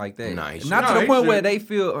on them like that. Nah, he Not shouldn't. to Nah, the he point where shouldn't. they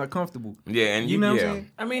feel uncomfortable. Yeah, and You know what I'm yeah.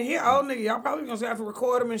 saying? I mean, he old nigga. Y'all probably gonna have to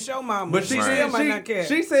record him and show mama. But she still said might not care.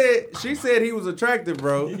 she said he was attractive,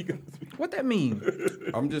 bro. What that mean?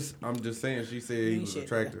 I'm just saying she said he was Shit.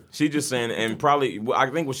 attractive. She just saying, and probably, I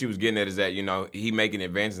think what she was getting at is that he making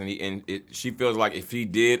advances, and she feels like if he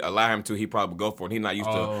did allow him to, he probably would go for it. He's not used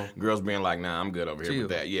to girls being like, nah, I'm good over here Chill.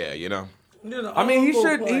 with that. Yeah, I mean, he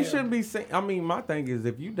shouldn't be saying. I mean, my thing is,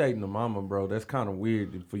 if you dating a mama, bro, that's kind of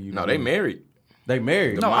weird for you. No, they married. They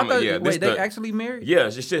married. No, mama, I thought. yeah, wait, they the- actually married? Yeah,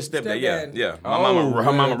 she said stepdad. Yeah, Stepdad. yeah. Oh,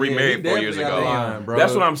 Her mama yeah, remarried he 4 years definitely ago. out of line, bro.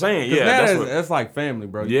 That's what I'm saying. 'Cause Yeah, now that's that's like family,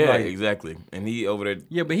 bro. Yeah, Like, exactly. And he over there.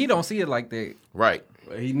 Yeah, but he don't see it like that. Right.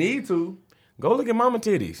 he need to. Go look at mama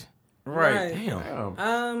titties. Right. Damn. If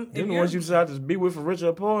Them the you're- ones you decide to be with for rich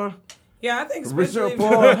or poor. yeah, I think Rich especially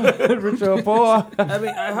or if- poor, rich or poor. I mean,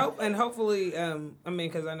 I hope and hopefully, I mean,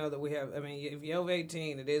 because I know that we have. I mean, if you're over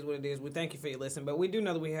 18, it is what it is. We thank you for your listen, but we do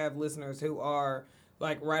know that we have listeners who are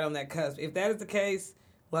like right on that cusp. If that is the case,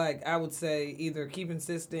 like I would say, either keep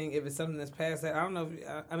insisting if it's something that's past that. I don't know.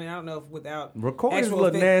 I don't know if without Recording's actual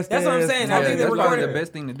look offense- nasty. That's what I'm saying. Yeah, I think that's that probably recording the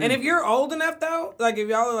best thing to do. And if you're old enough though, like if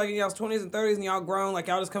y'all are like in y'all's 20s and 30s and y'all grown, like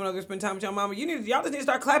y'all just coming over to spend time with your mama, y'all just need to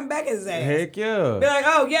start clapping back at his ass. Heck yeah. Be like,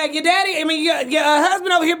 oh yeah, your daddy. I mean, your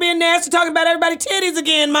husband over here being nasty, talking about everybody's titties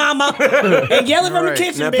again, mama, and yelling from the Right.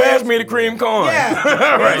 kitchen. Now bitch. pass me the cream corn.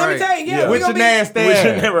 Yeah, Right. Let me tell you, Yeah. we With gonna your be. nasty Which-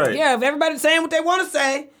 ass. right. Yeah, if everybody's saying what they want to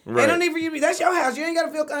say, Right. they don't need for you to be. That's your house. You ain't got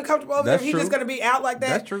to feel uncomfortable over there. That's If he's just true. gonna be out like that.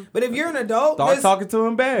 That's true. But if you're an adult, Start just- talking to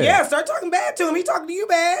him bad. Yeah, start talking bad to him. He talking to you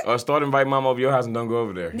bad. Or start inviting mama over your house and don't go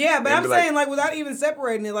over there. Yeah, but And I'm be saying like without even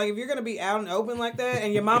separating it, like if you're gonna be out and open like that,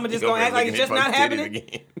 and your mama just gonna act like it's just not happening.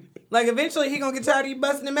 Again. Like eventually he gonna get tired of you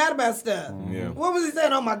busting him out about stuff. Yeah. What was he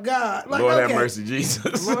saying? Oh my God! Like, Lord okay. have mercy,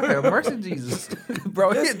 Jesus. Lord have mercy, Jesus,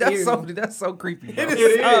 bro. That's That's so creepy. Bro. It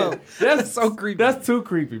is. That's so creepy. That's too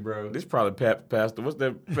creepy, bro. This probably Pastor. What's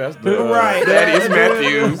that Pastor? Right. Thaddeus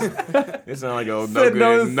Matthews. It sounds like a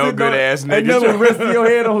no good ass Ain't never nigga. resting your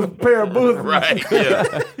head on a pair of boots. Right.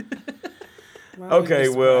 Yeah. Why would you Okay.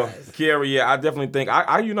 be Well, surprised? Kiara, yeah, I definitely think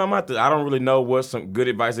I'm gonna have to. I don't really know what some good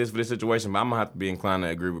advice is for this situation, but I'm gonna have to be inclined to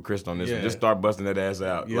agree with Chris on this. Yeah. Just start busting that ass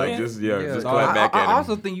out. Yeah. Like just just I, clap back I at him.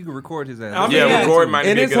 also think you can record his ass. I mean, Yeah, yeah. record might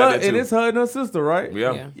and be a it's good her, idea and too. it's her and her sister, right?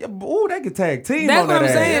 Yeah. Yeah. Yeah, but ooh, they could tag team That's on what that I'm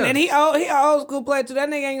saying. ass. And he an old school player too. That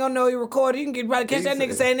nigga ain't gonna know he recorded. You can probably catch that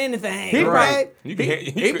nigga saying anything. He right? You can,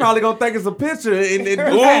 He probably gonna think it's a picture. And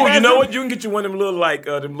Ooh, you know what? You can get you one of them little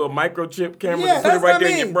them little microchip cameras Yeah, and put it that's right what there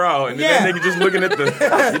I in your mean. bra, and Yeah. then that nigga just looking at the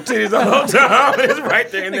your titties the whole time. It's right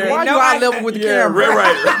there in there. Why No, you eye I- level with the Yeah, camera?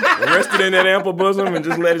 right. Rest it in that ample bosom and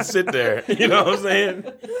just let it sit there. You know what I'm saying?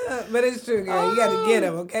 But it's true, girl. You got to get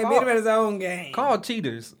him, okay? Beat him at his own game. Call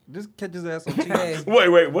cheaters. Just catch his ass on cheaters. Hey.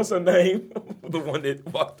 Wait, what's her name? The one that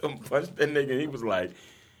walked up and punched that nigga. He was like,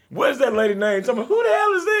 "What is that lady name?" Tell me, who the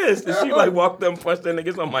hell is this? And she like walked up and punched that nigga.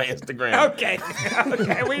 It's on my Instagram. Okay.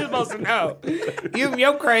 Okay, we supposed to know.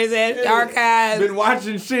 Your crazy ass dark eyes. been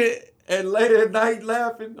watching shit and late at night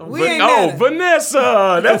laughing. We But ain't no, got it.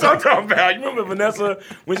 Vanessa. That's what I'm talking about. You remember Vanessa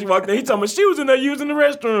when she walked in? He told me she was in there using the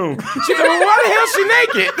restroom. She told me, why the hell she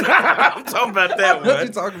naked? I'm talking about that What you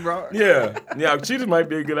one. talking about? Yeah, cheaters might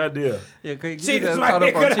be a good idea. Yeah, cause See, you this got might caught be a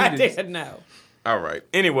up on good cheaters. idea. No. All right.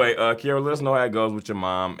 Anyway, Kiara, let us know how it goes with your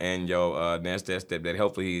mom and your nasty ass stepdad.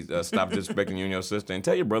 Hopefully he stops disrespecting you and your sister, and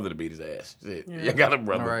tell your brother to beat his ass. Shit. You got a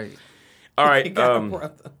brother. All right. All right. You got a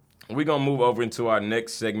brother. We're going to move over into our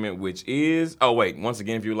next segment, which is... Oh, wait. Once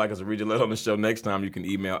again, if you would like us to read your letter on the show next time, you can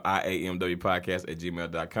email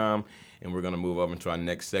iamwpodcast@gmail.com. And we're going to move over into our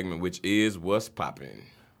next segment, which is What's Poppin'?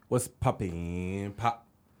 What's popping? Pop,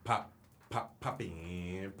 pop, pop,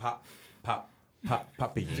 popping. Pop, pop, pop,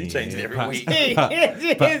 popping. She changes every Pop, week.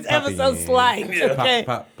 His episode slight. Okay.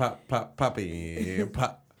 Pop, pop, pop, popping.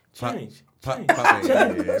 Pop, pop, Change, pop,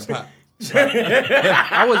 popping. Pop.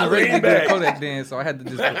 I wasn't ready to Lean do the back. Kodak dance, so I had to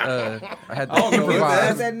just I had to I don't know what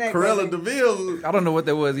improvise. that neck, Corella baby. DeVille. I don't know what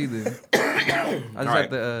that was either. I just right. had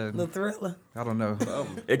to. The thriller. I don't know.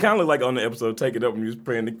 It kind of looked like on the episode Take It Up when you was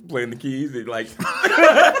playing the keys. It like...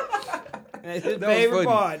 That's his That was favorite funny.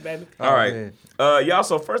 part, baby. All right. man. Y'all,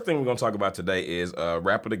 so first thing we're going to talk about today is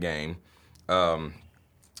Rap of the Game.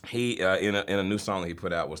 He in a new song that he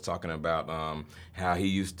put out was talking about how he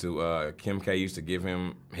used to Kim K used to give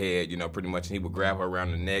him head, pretty much, and he would grab her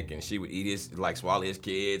around the neck and she would eat swallow his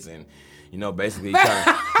kids, and basically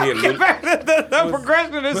The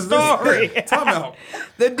progression of the story. Talk about.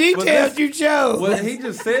 The details you chose. Well, he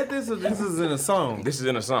just said this, or this is in a song? This is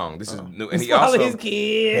in a song. This is new, and Swallow his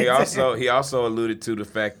kids. he also alluded to the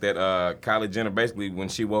fact that Kylie Jenner basically when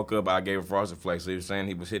she woke up, I gave her Frosted Flakes. So he was saying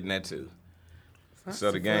he was hitting that too.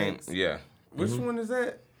 So the game, yeah. Which one is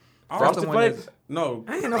that? Frosted one Flakes. No.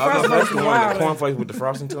 I ain't no Oh, Frosted that's Flakes the is one, the wild. cornflakes with the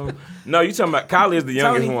frosting to them. No, you talking about Kylie is the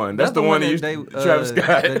youngest Tony. one. That's the one that used Travis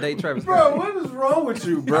Scott. The day Travis Bro, Scott. what is wrong with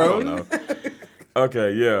you, I bro? don't know.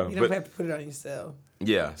 Okay, yeah, You don't but have to put it on yourself.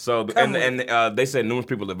 yeah. So Come and they said numerous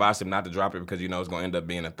people advised him not to drop it because it's going to end up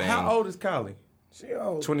being a thing. How old is Kylie? She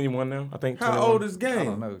old. 21 now, I think. How 21. old is I don't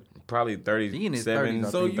Game? know. probably He in his 37. 30s, I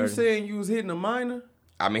So you 30. saying you was hitting a minor?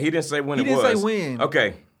 I mean, he didn't say when He it didn't was. say when.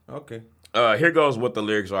 Okay. Okay. Here goes what the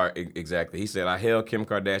lyrics are exactly. He said, I held Kim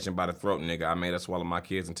Kardashian by the throat, nigga. I made her swallow my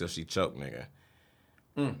kids until she choked, nigga.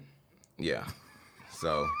 Yeah.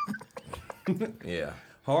 So, yeah.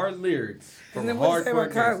 Hard lyrics from And a then what you hard say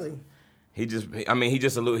about fucking. Kylie?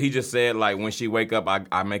 He just said like when she wake up,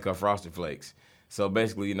 I make her Frosted Flakes. So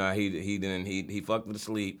basically, you know, he fucked her to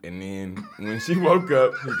sleep, and then when she woke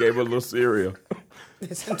up, he gave her a little cereal.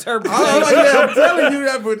 It's Oh, interpretation. yeah, I'm telling you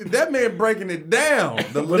that, but that man breaking it down.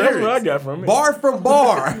 The Well, that's lyrics, what I got from it. bar for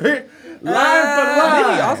bar, line for Did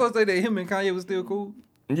line. he also say that him and Kanye was still cool?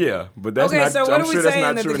 Yeah, but that's Okay, not. so what I'm are we sure that's saying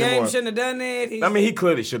not that true the game anymore. shouldn't have done that? I mean, he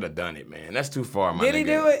clearly should have done it, man. That's too far, my Did he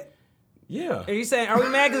nigga. do it? Yeah. Are you saying, are we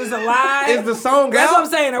mad because it's a lie? Is the song That's out? what I'm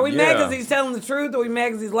saying. Are we mad Yeah. because he's telling the truth? Or are we mad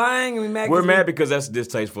because he's lying? Are we mad? We're 'cause mad because that's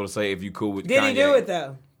distasteful to say if you cool with Did Kanye. he do it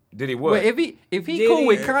though? Did he what? But if he Did cool he?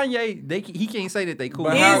 with Kanye, he can't say that they cool.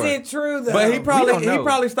 But with how- Is Kanye. it true though? But he don't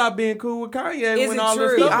probably know. stopped being cool with Kanye Is when it all true?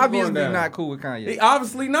 this He stuff was obviously going down. not cool with Kanye. He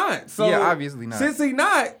obviously not. So Yeah, obviously not. Since he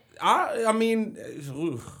not, I mean,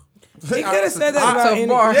 He could have said that about Tough any.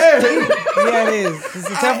 bar. yeah, Yeah, it is. It's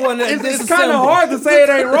a tough one. it's kind of hard to say it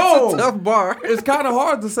ain't wrong. Tough bar. It's kind of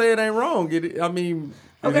hard to say it ain't wrong. I mean,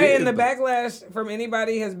 it Okay, is, and the but- backlash from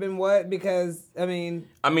anybody has been what? Because I mean,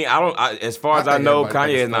 as far as I I think know,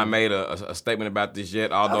 everybody Kanye has thinks not so. made a statement about this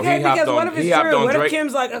yet. Although okay, he hopped because what on, if it's he hopped true? on What if Drake.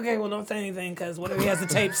 Kim's like, okay, well, don't say anything because what if he has the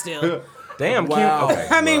tape still? Damn, Wow. Kim. Okay,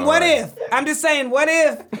 I mean, well, what all right. if? I'm just saying, what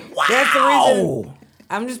if? That's the reason.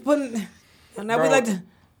 I'm just putting. And now we Bro. like to.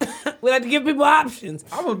 We like to give people options.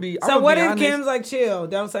 I'm gonna be. So what if honest. Kim's like, chill,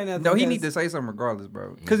 don't say nothing? No, he because- need to say something regardless,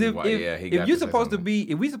 bro. Because This if is why- yeah, he if got you to say supposed to something.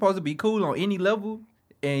 be, if we supposed to be cool on any level,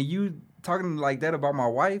 and you talking like that about my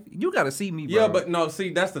wife, you gotta see me, bro. Yeah, but no, see,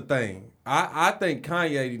 that's the thing. I think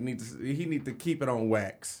Kanye needs to keep it on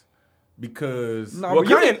wax because no, Well,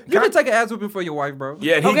 bro, Kanye- you can take an ass whipping for your wife, bro.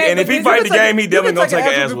 Yeah, Okay, and if but he you fight can the take game, he you definitely can gonna take take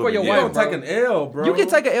an an ass ass whooping for whooping. your you Yeah. wife, gonna take an L, bro. You can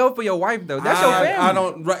take an L for your wife though. That's your family. I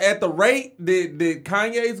don't. At the rate that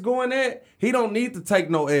Kanye's going at, he don't need to take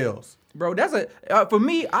no L's. Bro, that's for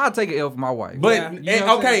me. I'll take an L for my wife. But Yeah. You know what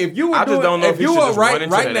I'm okay, saying? if you were I doing, just don't know if he you should were just run right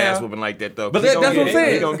into right that ass now, whooping like that though. But 'cause he that's gonna what I'm get-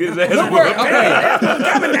 saying. He gonna get his ass Look where- whooped.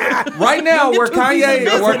 okay. Right now, where Kanye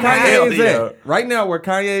Hell is yeah. at. Right now, where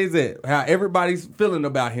Kanye is at. How everybody's feeling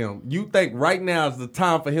about him. You think right now is the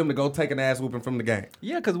time for him to go take an ass whooping from the game?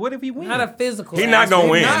 Yeah, because what if he wins? Not a physical. He not gonna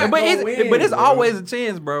win. not- but gonna it's, win, but it's bro. always a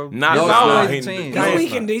chance, bro. Not it's no, always no, a he- chance. He's Kanye's a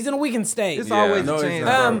weakened. He's in a weakened state. It's Yeah. always No, a it's chance.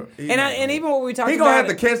 not. bro. And even when we talked He about gonna have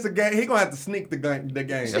to it, catch the game. He gonna have to sneak the game.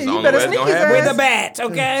 That's Shit, the he only better way it's sneak gonna his happen. with ass. the bat,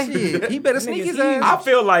 okay? Shit, he better sneak his Nigga's ass. I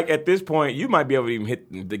feel like at this point you might be able to even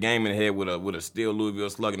hit the game in the head with a steel Louisville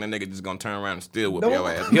slug, and that nigga just gonna turn around and still whoop your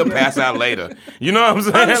ass. He'll pass out later. You know what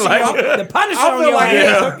I'm saying? Like, The Punisher I on feel your like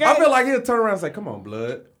ass, okay? I feel like he'll turn around and say, "Come on,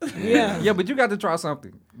 blood." Yeah. Yeah, but you got to try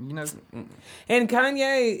something. You know, And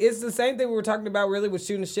Kanye, it's the same thing we were talking about really with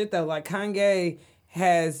shooting shit though. Like Kanye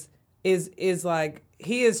is like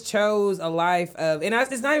he has chose a life of, and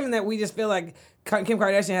it's not even that we just feel like Kim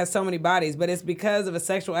Kardashian has so many bodies, but it's because of a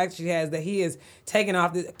sexual act she has that he is taking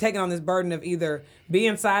on this burden of either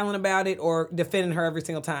being silent about it or defending her every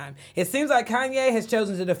single time. It seems like Kanye has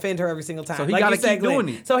chosen to defend her every single time. So he like gotta you said, keep doing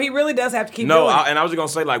Glenn. it. So he really does have to keep no, doing it. and I was just gonna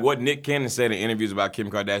say like what Nick Cannon said in interviews about Kim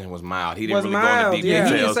Kardashian was mild. He didn't Was really mild, go into deep yeah.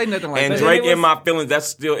 details. He didn't say nothing like and that. Drake, But it in was- my feelings, that's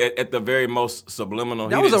still at the very most subliminal.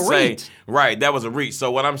 That he was a didn't say, reach. right? That was a reach. So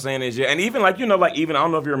what I'm saying is, yeah, and even like even I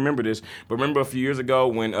don't know if you remember this, but remember a few years ago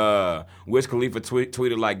when Wiz Khalifa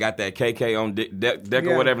tweeted like got that KK on deck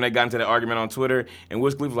Yeah. or whatever, and they got into that argument on Twitter, and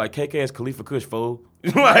Wiz Khalifa was like KK is Khalifa Kush, fool.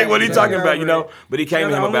 Like what are you talking about? You know, but he came You're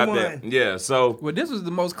to him the about only that. one. Yeah. So well, this was the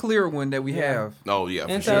most clear one that we have. oh yeah,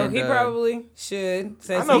 for and sure. so And, he probably should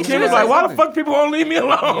say I know He Kim should was say like, why the something. fuck people won't leave me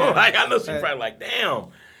alone? Yeah. Like I know she's probably like, damn.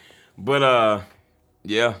 But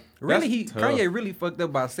yeah. Really, That's tough. Kanye really fucked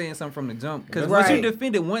up by saying something from the jump. Because Right. once you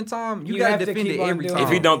defend it one time, you You gotta have to defend keep it on every doing time.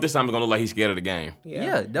 If he don't this time, it's gonna look like he's scared of the game.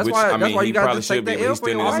 yeah, that's Which, why. I That's mean, why he you gotta probably just take should be, the but L he's for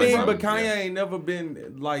still your in I the wife. mean, something. but Kanye Yeah. ain't never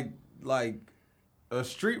been like a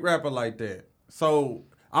street rapper like that. So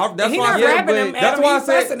that's He why I not said. rapping him, That's Adam, why I he's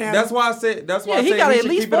fussing said. at That's him. why I said. That's why Yeah, I he said gotta he at should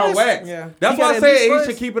least keep it on fuss. wax. Yeah. That's He why I gotta at said least he fuss.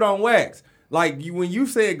 should keep it on wax. Like when you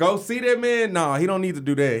said go see that man, nah, he don't need to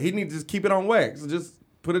do that. He need to just keep it on wax. Just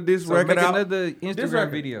put a diss So record make out. another Diss Instagram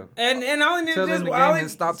record. video. And all he needs Tell to them do the is game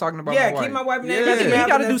and stop talking about yeah, my wife. keep my wife name. Yeah. out your He mouth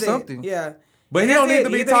gotta and do that's it. something. Yeah. But he That's don't need it. to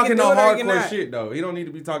be Either he talking can no do it or he hardcore cannot. shit though. He don't need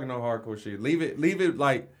to be talking no hardcore shit. Leave it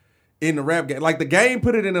like in the rap game. Like the game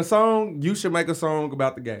put it in a song, you should make a song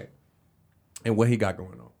about the game and what he got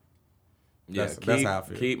going on. Yeah, That's how I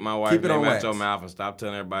feel. Keep my wife's Keep it name on out wax. your mouth and stop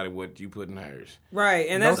telling everybody what you put in hers. Right,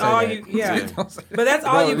 and Don't that's say all that. you. Yeah, Don't say but that's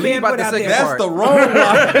all Bro, you leave can out put the out second there. part. That's the wrong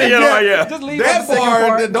line. Yeah. Just leave That out the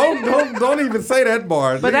second bar, part. don't even say that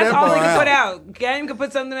bar. But Leave that's that all bar he can put out. Game could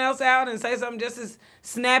put something else out and say something just as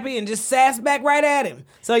snappy and just sass back right at him.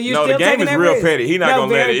 So you're No, still the game taking is that real risk. petty. He not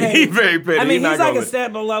gonna let very it. petty. He very petty. I mean, He not he's like gonna a let-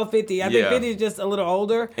 step below 50. I Yeah. think 50 is just a little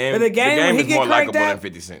older. And but the game, when he is get more cranked likable up, than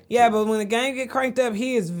 50 Cent. yeah, but when the game get cranked up,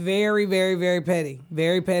 he is very, very, very petty.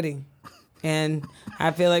 Very petty. And I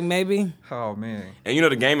feel like maybe Oh man. And you know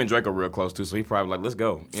the Game and Drake are real close too, so he probably like, let's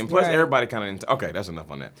go. And plus, Right. everybody kind of okay. That's enough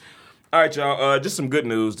on that. All right, y'all. Just some good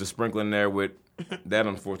news to sprinkle in there with that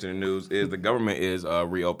unfortunate news is the government is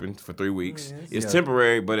reopened for 3 weeks. It's Yeah.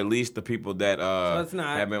 temporary, but at least the people that it's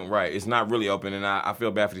not. have been right. It's not really open, and I feel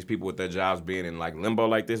bad for these people with their jobs being in like limbo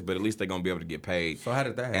like this. But at least they're gonna be able to get paid. So how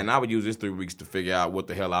did that happen? And I would use this 3 weeks to figure out what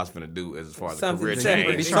the hell I was finna do as far as a Something career temporary.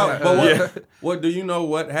 change. He's So, trying to- but what do you know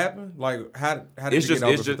what happened? Like how did It's you just get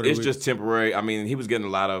over it's for just 3 it's weeks? just temporary. I mean, he was getting a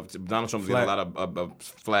lot of Donald Trump was getting a Flack. lot of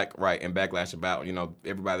flack, right, and backlash about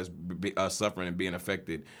everybody that's suffering and being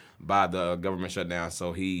affected by the government shutdown.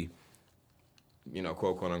 So he,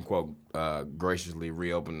 quote unquote, graciously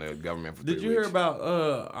reopened the government for 3 Did weeks. you hear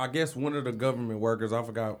about? I guess one of the government workers. I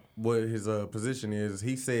forgot what his position is.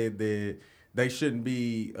 He said that they shouldn't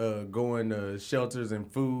be going to shelters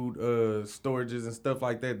and food storages and stuff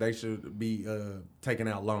like that. They should be taking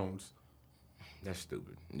out loans. That's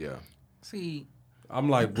stupid. Yeah. See, I'm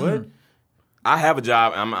like, what? I have a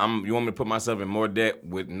job. You want me to put myself in more debt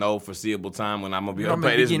with no foreseeable time when I'm gonna be able to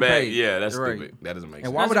pay this getting back? paid. Yeah, that's Right. stupid. That doesn't make and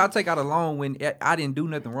sense. why would I take out a loan when I didn't do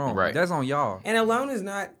nothing wrong? Right. That's on y'all. And a loan is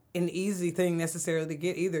not an easy thing necessarily to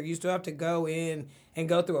get either. You still have to go in and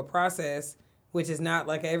go through a process, which is not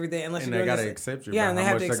like everything unless And you're they doing gotta this- accept you Yeah, by and they how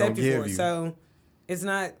have much to they're accept gonna you for give it. you. So it's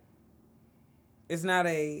not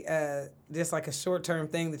a just like a short term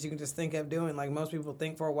thing that you can just think of doing. Like most people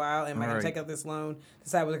think for a while, am I going Right. to take out this loan,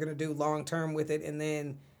 decide what they're going to do long term with it, and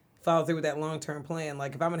then follow through with that long term plan.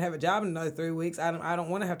 Like if I'm going to have a job in another 3 weeks, I don't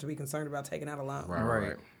want to have to be concerned about taking out a loan.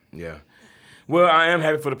 Right. Yeah. Well, I am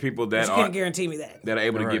happy for the people But that you are can't guarantee me that.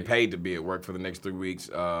 able to Right. get paid to be at work for the next 3 weeks,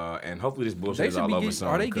 and hopefully this bullshit They is should all be over getting. soon.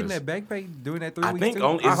 Are they getting 'cause that back pay during that 3 I weeks? think too?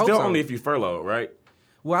 only I it's hope still so. only if you furlough, right?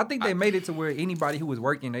 Well, I think they made it to where anybody who was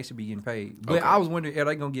working, they should be getting paid. But Okay. I was wondering, are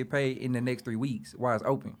they gonna get paid in the next 3 weeks while it's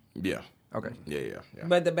open? Yeah. Okay. Yeah.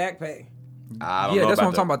 But the back pay. I don't Yeah, know that's about what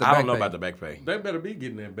I'm talking about, the I don't back know pay. about the back pay. They better be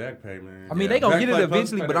getting that back pay, man. I mean, Yeah. they gonna Back get it pay,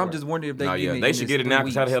 eventually, post but pay, I'm work. just wondering if they No, get yeah, it. they in should this get it 3 now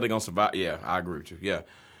because how the weeks. hell they gonna survive? Yeah, I agree with you. Yeah.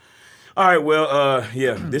 All right, well,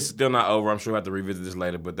 yeah, this is still not over. I'm sure we'll have to revisit this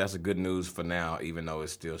later, but that's a good news for now, even though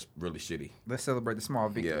it's still really shitty. Let's celebrate the small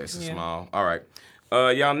victory. Yeah, it's a Yeah. small. All right.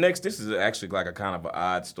 Y'all, next, this is actually like a kind of an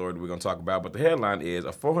odd story that we're going to talk about, but the headline is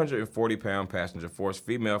a 440-pound passenger forced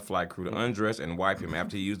female flight crew to undress and wipe him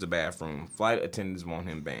after he used the bathroom. Flight attendants want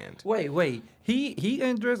him banned. Wait. He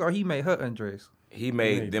undressed or he made her undress? He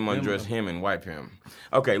made Made them them undress up. him and wipe him.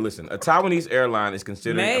 Okay, listen. A Taiwanese airline is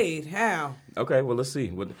considering... Made? How? Okay, well, let's see.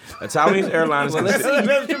 A Taiwanese airline is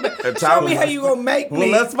considering... Show me how you gonna make me. Well,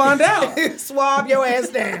 let's find out. Swab your ass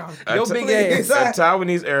down. Your big ass. A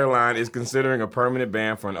Taiwanese airline is considering a permanent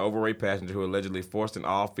ban for an overweight passenger who allegedly forced an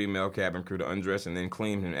all-female cabin crew to undress and then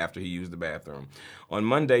clean him after he used the bathroom. On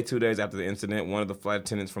Monday, 2 days after the incident, one of the flight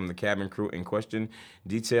attendants from the cabin crew in question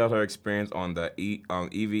detailed her experience on the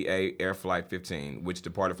EVA Air Flight 15, which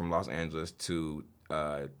departed from Los Angeles to,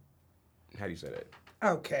 how do you say that?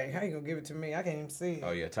 Okay, how you gonna give it to me? I can't even see it. Oh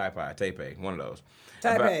yeah, Taipei, one of those.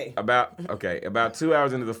 Taipei. About 2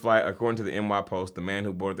 hours into the flight, according to the NY Post, the man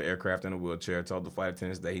who boarded the aircraft in a wheelchair told the flight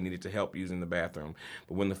attendants that he needed to help using the bathroom.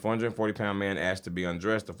 But when the 440-pound man asked to be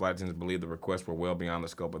undressed, the flight attendants believed the requests were well beyond the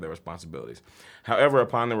scope of their responsibilities. However,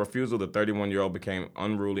 upon the refusal, the 31-year-old became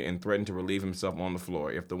unruly and threatened to relieve himself on the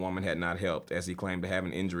floor if the woman had not helped, as he claimed to have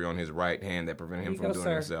an injury on his right hand that prevented him Here from you go, doing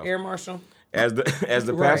sir. it himself. Air Marshal. As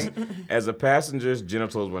Right. the passenger's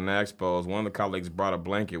genitals were now exposed, one of the colleagues brought a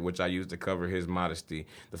blanket, which I used to cover his modesty.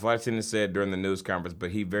 The flight attendant said during the news conference,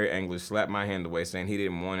 but he very angrily slapped my hand away, saying he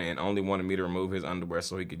didn't want it and only wanted me to remove his underwear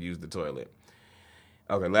so he could use the toilet.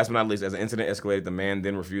 Okay, last but not least, as the incident escalated, the man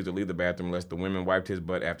then refused to leave the bathroom unless the women wiped his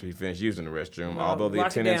butt after he finished using the restroom. Well, Although the lock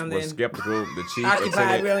it attendants down were then. skeptical, the chief Occupied.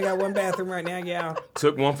 attendant We only got one bathroom right now, y'all.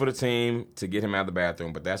 took one for the team to get him out of the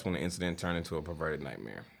bathroom, but that's when the incident turned into a perverted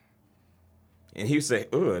nightmare. And he said,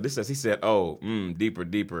 he said, oh, deeper,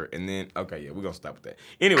 deeper. And then, okay, yeah, we're going to stop with that.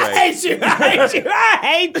 Anyway. I hate you. I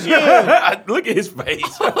hate you. Look at his face.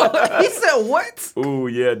 He said what? Ooh,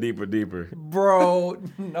 yeah, deeper, deeper. Bro,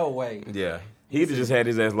 no way. Yeah. He'd have just had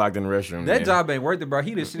his ass locked in the restroom. That man. job ain't worth it, bro.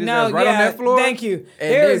 He'd have shit his No, ass right on that floor. thank you.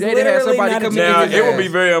 And There is they'd have had literally somebody not a come in chance. Now, and get it his would be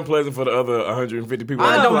ass. very unpleasant for the other 150 people.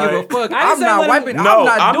 I don't outside. give a fuck. I I'm said not let him- wiping. No,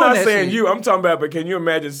 I'm I'm doing not that saying shit. you. I'm talking about, but can you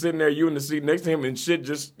imagine sitting there, you in the seat next to him, and shit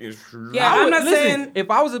just... Yeah, I'm not saying. If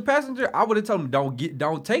I was a passenger, I would have told him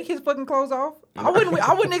don't take his fucking clothes off. I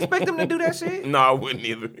wouldn't expect him to do that shit. No, I wouldn't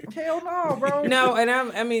either. Hell no, bro. No, and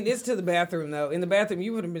I mean, it's to the bathroom though. In the bathroom,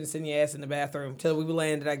 you would have been sitting your ass in the bathroom till we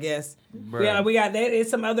landed, I guess. Bruh. Yeah, we got that.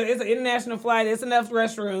 It's an international flight. It's enough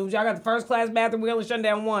restrooms. Y'all got the first class bathroom. We only shut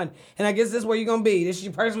down one, and I guess this is where you're gonna be. This is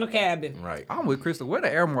your personal cabin. Right. I'm with Crystal. Where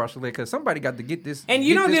the air marshal at? Because somebody got to get this. And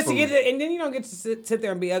you don't this get to food. get it, and then you don't get to sit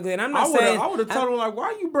there and be ugly. And I'm I not would saying have told him like,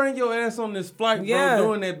 why you bring your ass on this flight, yeah, bro,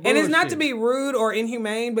 doing that bullshit? and it's not to be rude or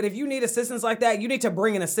inhumane, but if you need assistance like that, you need to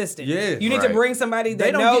bring an assistant. Yeah, you need to right. bring somebody that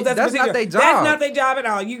They don't knows get- that's that's not particular. their job. That's not their job at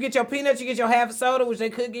all. You get your peanuts, you get your half a soda, which they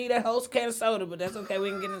could give you that whole can of soda, but that's okay. We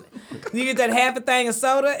can get it. You get that half a thing of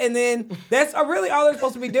soda, and then that's really all they're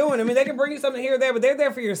supposed to be doing. I mean, they can bring you something here or there, but they're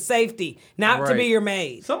there for your safety, not to Right. be your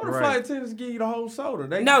maid. Some of the Right. flight attendants give you the whole soda.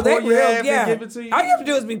 They No, pour they your will. half Yeah, and give it to you. all you have to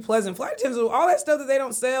do is be pleasant. Flight attendants, all that stuff that they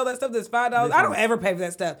don't sell, that stuff that's $5. I don't ever pay for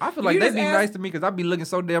that stuff. I feel If like you they'd just be ask- nice to me because I'd be looking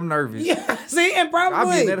so damn nervous. Yeah, see, and I'd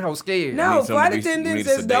probably be in that whole scared. No, need flight somebody- we attendants need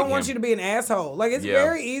to just don't sedate want him. you to be an asshole. Like it's Yeah.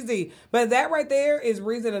 very easy, but that right there is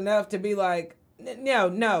reason enough to be like,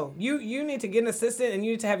 no, you need to get an assistant and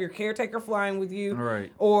you need to have your caretaker flying with you,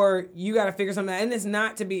 Right. Or you got to figure something out, and it's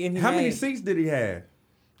not to be inhumane. How many seats did he have?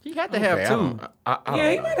 He had to Okay, have I two. don't- I Yeah, don't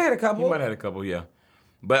he know. might have had a couple. He might have had a couple, yeah.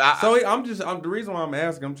 But I, So I'm the reason why I'm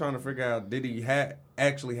asking, I'm trying to figure out, did he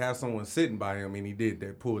actually have someone sitting by him and he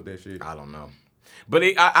pulled that shit? I don't know. But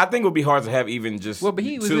I think it would be hard to have even just Well, but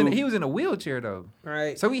he was two. in a wheelchair though.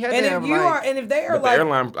 Right. So he had and to if have you like. are, and if they are But the like,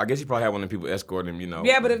 airline, I guess he probably had one of the people escorting him, you know.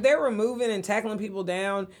 yeah, but if they're removing and tackling people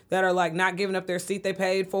down that are like not giving up their seat they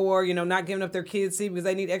paid for, not giving up their kid's seat because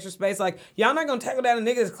they need extra space, like y'all not gonna tackle down a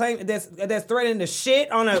nigga that's threatening to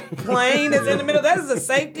shit on a plane that's in the middle. That is a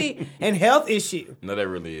safety and health issue. No, that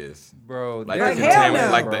really is. Bro, Like, Like, the hell contaminant,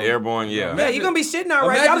 no. like the airborne, yeah. Yeah, you're gonna be shitting all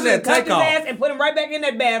right. Imagine Y'all just that cut his takeoff. ass and put him right back in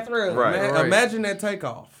that bathroom. Right. Right. Imagine that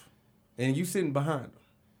takeoff and you sitting behind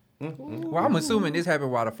him. well, I'm assuming this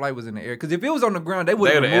happened while the flight was in the air. Because if it was on the ground, they would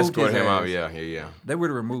They have would have removed his escorted him ass. out, yeah. They would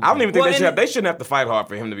have removed. I don't even think Well, and they shouldn't have to fight hard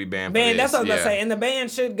for him to be banned. Band, for that's this. what I was about to Yeah. say. And the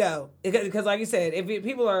band should go because, like you said, if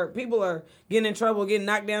people are getting in trouble, getting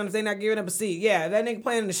knocked down if they're not giving up a seat, yeah, if that nigga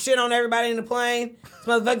planning to shit on everybody in the plane, it's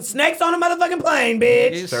motherfucking snakes on the motherfucking plane,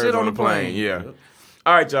 bitch. It's Turds shit on the plane. yeah.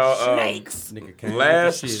 All right, y'all. Snakes, Nigga can't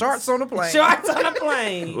Last- eat the shit. Sharks on the plane. sharks on the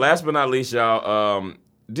plane. Last but not least, y'all.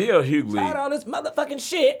 D.L. Hughley. Got all this motherfucking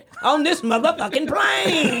shit on this motherfucking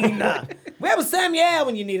plane. Where was Samuel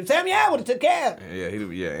when you need him? Samuel would have took care. Yeah,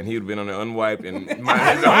 and he would have been on the unwiped and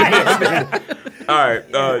all right.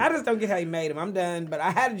 I just don't get how you made him. I'm done. But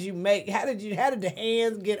how did the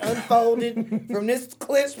hands get unfolded from this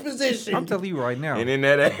clenched position? I'm telling you right now. and in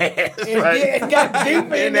that ass, and right? it got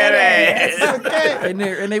deeper in that that ass. ass. Okay.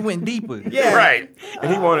 and they went deeper. Yeah. Right.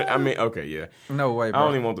 And he wanted. I mean, okay, yeah. No way, I bro.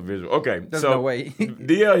 don't even want the visual. Okay, There's so no way.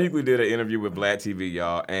 D.L. Hughley did an interview with Black TV,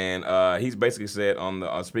 y'all, and he's basically said on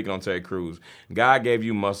the speaking on Terry Crews, God gave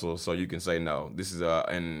you muscles so you can say no. This is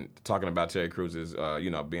and talking about Terry Crews'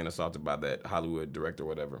 being assaulted by that Hollywood director or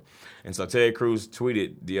whatever. And so Terry Crews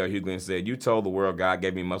tweeted D.L. Hughley and said, "You told the world God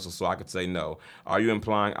gave me muscles so I could say no. Are you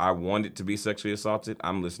implying I wanted to be sexually assaulted?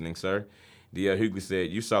 I'm listening, sir." D.L. Hughley said,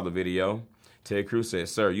 "You saw the video." Terry Crews said,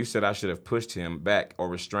 "Sir, you said I should have pushed him back or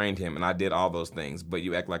restrained him, and I did all those things, but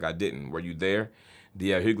you act like I didn't. Were you there?"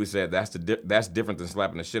 D.L. Hughley said, that's different than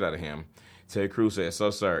slapping the shit out of him. Terry Crews said, "So,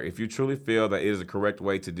 sir, if you truly feel that it is the correct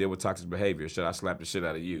way to deal with toxic behavior, should I slap the shit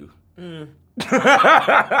out of you?" And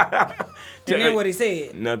then what he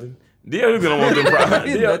said. Nothing. D.L. Hughley don't want them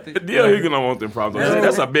problems. Nothing. D.L. Hughley don't want them problems.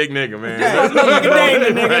 That's a big nigga, man. Look at the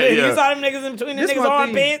nigga. Right, You yeah. saw them niggas in between the This niggas' my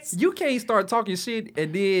thing. armpits. You can't start talking shit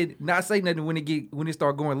and then not say nothing when it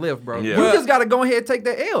start going left, bro. Yeah. You just gotta go ahead and take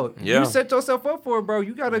that L. Yeah. You set yourself up for it, bro.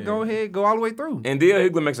 You gotta go ahead, go all the way through. And D.L.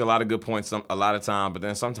 Hughley makes a lot of good points a lot of time, but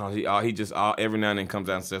then sometimes he just every now and then comes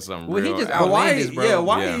out and says something Well, he real. just But why? outlandish, bro.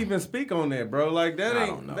 Why Yeah. he even speak on that, bro? Like that I ain't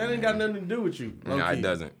don't know, that ain't got nothing to do with you. No, low-key. it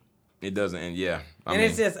doesn't. It doesn't, and yeah. I And mean,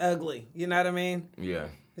 it's just ugly. You know what I mean? yeah.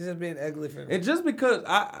 It's just being ugly for me. And just because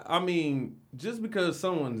just because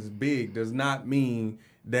someone's big does not mean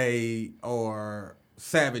they are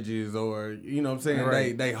savages or you know what I'm saying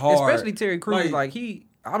Right. they hard. Especially Terry Crews,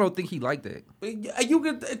 I don't think he liked that. you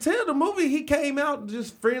could tell the movie he came out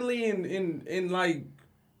just friendly and like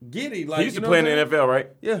giddy. Like He used you to know play in what the I'm saying? NFL, right?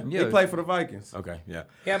 Yeah, Yeah. he played for the Vikings. Okay, yeah.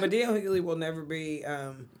 Yeah, but D.L. Hughley will never be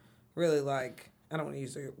really like I don't want to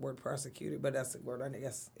use the word prosecuted, but that's the word I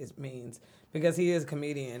guess it means because he is a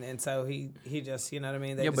comedian, and so he just, you know what I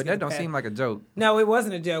mean. They Yeah, just but get that the don't pat- seem like a joke. No, it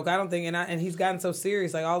wasn't a joke. I don't think, and he's gotten so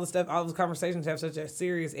serious. Like all those conversations have such a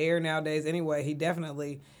serious air nowadays. Anyway, he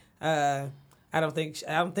definitely, I don't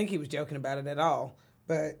think he was joking about it at all.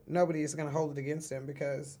 But nobody is gonna hold it against him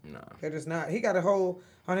because they're just not. He got a whole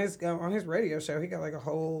on his radio show. He got like a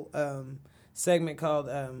whole segment called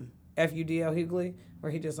FUDL Hughley,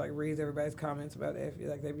 where he just like reads everybody's comments about FU,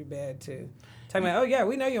 like they'd be bad too. Talking about, oh yeah,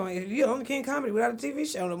 we know you only King Comedy without a TV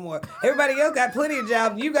show no more. Everybody else got plenty of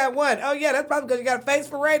jobs. You got one. Oh yeah, that's probably because you got a face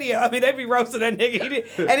for radio. I mean, they be roasting that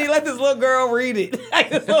nigga. And he let this little girl read it. Like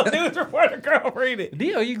this little news reporter girl read it.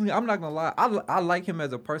 D.L. Hughley, I'm not gonna lie, I like him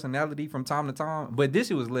as a personality from time to time, but this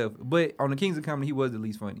shit was left. But on the Kings of Comedy, he was the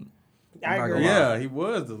least funny. I I'm not agree. gonna lie. Yeah, he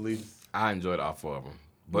was the least. I enjoyed all 4 of them.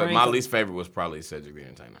 But Rank my them. least favorite was probably Cedric the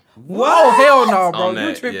Entertainer. Oh hell no, bro! On You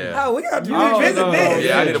that, tripping? yeah. Oh, we got to Oh, revisit no. this.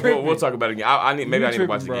 Yeah, I need to. tripping. We'll talk about it again. I need You to watch it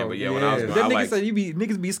tripping, again. bro. But yeah, when I was Yeah. going, That I nigga like. said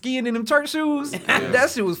niggas be skiing in them church shoes. That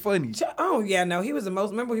shit was funny. Oh yeah, no, he was the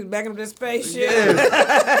most. Remember, he was backing up this spaceship.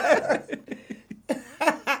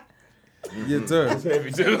 Yes, sir.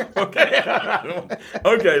 Heavy too. Okay.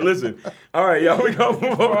 Okay. Listen. All right, y'all. We gonna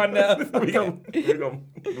move on now. We gonna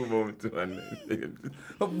move on to our next.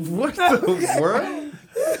 What the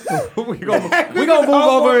world? we gonna move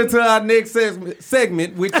over into our next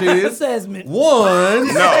segment, which is Assessment. one.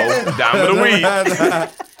 No, Dime of the Week.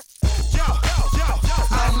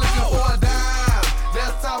 I'm looking for a dime.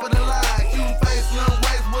 That's top of the line. Cute face, slim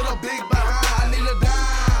waist with a big behind. I need a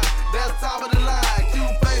dime. That's top of the line.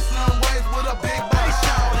 Cute face, slim waist with a big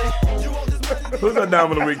behind. You want this money? Who's our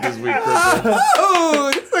Dime of the Week this week, Chris?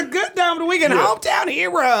 Oh, this is a good time of the weekend. Yeah. Hometown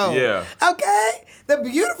hero. Yeah. Okay. The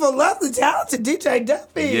beautiful, lovely, talented DJ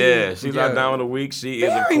Duffy. Yeah, she's our Yeah. Dime of the Week. She is,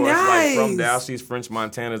 of Very course, like from nice. Dallas. She's French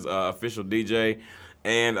Montana's official DJ,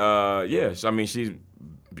 and yeah, I mean, she's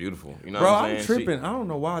beautiful. You know Bro, what I'm I'm saying? tripping. I don't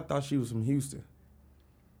know why I thought she was from Houston.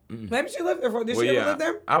 Maybe she lived there for. Did Well, she ever yeah, live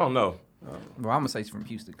there? I don't know. Well, I'm gonna say she's from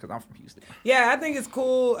Houston because I'm from Houston. Yeah, I think it's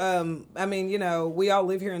cool. I mean, you know, we all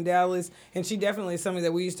live here in Dallas, and she definitely is somebody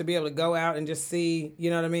that we used to be able to go out and just see,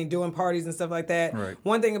 you know what I mean, doing parties and stuff like that. Right.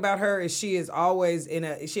 One thing about her is she always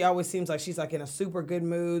seems like she's like in a super good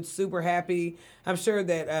mood, super happy. I'm sure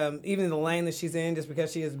that even in the lane that she's in, just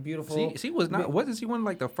because she is beautiful. She wasn't she one of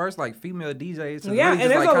like the first like female DJs? To Yeah, really and just,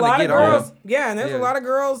 there's like, a kinda lot of get on? girls. Yeah, and there's a Yeah. lot of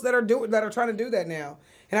girls that are trying to do that now.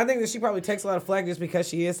 And I think that she probably takes a lot of flack just because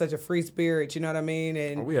she is such a free spirit. You know what I mean?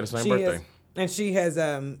 And Oh, we had the same she birthday. is- and she has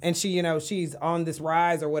and she, you know, she's on this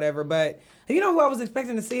rise or whatever. But you know who I was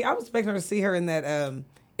expecting to see? I was expecting her to see her in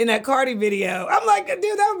that Cardi video. I'm like, dude,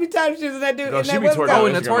 that would be time she was in that dude. No, in she that be West twerking Coast. Oh,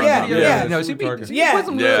 in the Instagram twerking right video. now. Yeah. No, she be Twerking. Yeah. put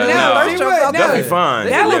some Yeah, little no, thirst she traps would- out no. there. That'd be fine.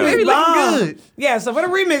 That would Yeah. be looking bomb. good. Yeah, so for the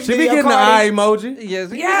remix She be video, getting the Cardi, eye emoji.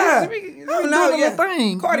 Yes, Yeah. she be I doing don't a know, little yeah.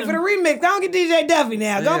 thing. Cardi, for the remix, don't get DJ Duffy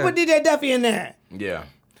now. Don't Yeah. put DJ Duffy in there. Yeah.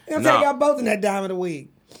 I'm gonna No. take y'all both in that Dime of the Week.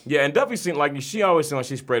 Yeah, and Duffy seemed like she always seemed like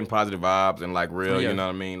she's spreading positive vibes and like real, Yeah. you know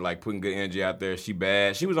what I mean? Like putting good energy out there. She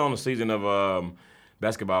bad. She was on the season of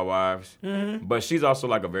Basketball Wives, but she's also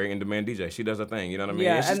like a very in-demand DJ. She does her thing, you know what I mean?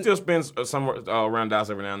 Yeah, and she and- still spends somewhere around Dallas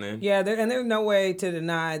every now and then. Yeah, and there's no way to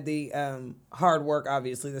deny the hard work,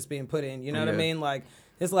 obviously, that's being put in. You know what I Yeah. mean? Like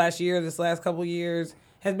this last couple years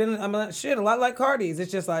has been a lot like Cardi's.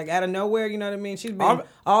 It's just like out of nowhere. You know what I mean? She's been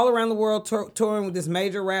all around the world touring with this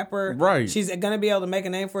major rapper. Right. She's gonna be able to make a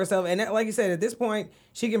name for herself, and that, like you said, at this point,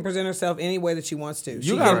 she can present herself any way that she wants to.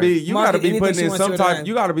 You gotta be putting in some type.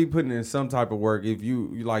 You You gotta be putting in some type of work if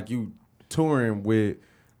you touring with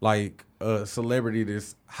like a celebrity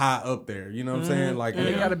that's high up there. You know what I'm saying? Like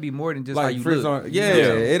It gotta be more than just how like you Frizz look. on. Yeah,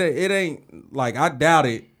 it ain't like I doubt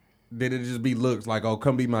it. That it just be looks like, oh,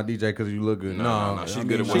 come be my DJ because you look good. No, she's I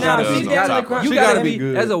good at mean, what she No, does. she on definitely top of crush- it. She You gotta gotta be be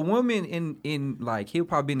good. as a woman in like hip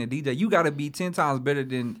hop being a DJ. You gotta be 10 times better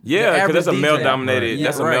than Yeah, the because that's a average male DJ. dominated. Yeah,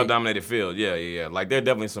 That's a right. male dominated field. Yeah. Like there are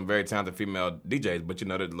definitely some very talented female DJs, but you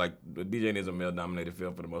know that like the DJing is a male dominated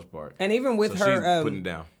field for the most part. And even with So her, she's putting it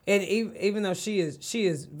down. And even though she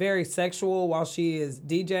is very sexual while she is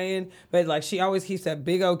DJing, but like she always keeps that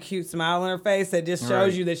big old cute smile on her face that just shows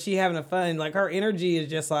Right. you that she having a fun. Like her energy is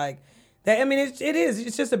just like that. I mean, it is.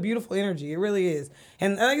 It's just a beautiful energy. It really is.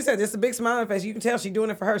 And like you said, it's a big smile on her face. You can tell she's doing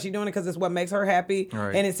it for her. She's doing it because it's what makes her happy,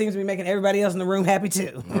 Right. and it seems to be making everybody else in the room happy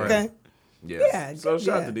too. Okay. Yeah. Yeah, So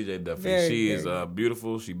shout out to yeah. DJ Duffy. Very, she very is good.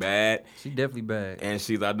 beautiful. She bad, She definitely bad. and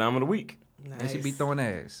she's our Dime of the Week. And she be throwing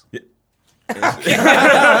ass.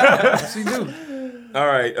 Nice. She do. All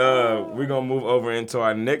right, we're gonna move over into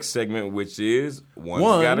our next segment, which is One's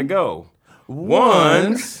One. Gotta Go.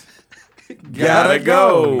 One's Gotta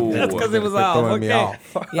go. That's because it was Quit off. throwing me Okay.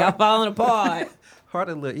 off. Y'all falling apart. Heart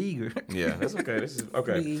a little eager. Yeah, that's okay. This is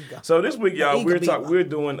okay. Ego. So this week, y'all, Ego we're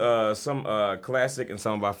doing some classic and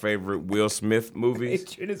some of our favorite Will Smith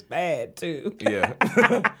movies. It is bad too. Yeah.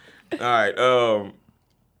 All right.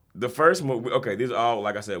 The first movie. Okay, these are all,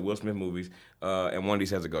 like I said, Will Smith movies, and one of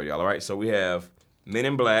these has to go, y'all. All right. So we have Men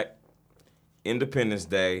in Black, Independence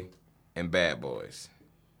Day, and Bad Boys.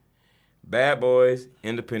 Bad Boys,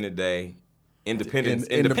 Independence Day, Independence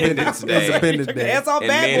Day. Independence Day. That's all And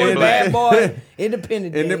bad Men boy, in bad Black. boy.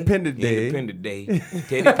 Independent Day. Independent Day. Independent Day.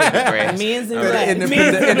 Teddy Pendergrass. Men's in All right. black.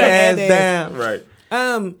 Independent in the ass down.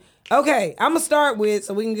 Right. Okay, I'm gonna start with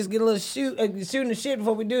so we can just get a little shooting the shit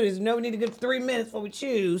before we do this. You know, we need to get 3 minutes before we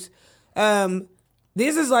choose.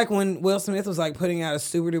 This is like when Will Smith was like putting out a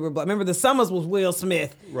super duper black. Remember, The Summers was Will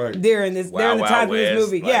Smith Right. during the Wild time of this West.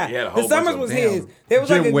 movie. Like, he had a Yeah, whole The Summers bunch of was them. his. There was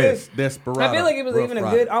Jim like a West, good. Desperado, I feel like it was Rough even a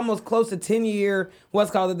Rider. good, almost close to 10-year. What's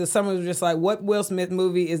called it? The Summers was just like what Will Smith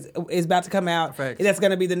movie is about to come out. Facts. That's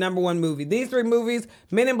going to be the #1 movie. These 3 movies: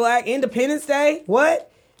 Men in Black, Independence Day, what?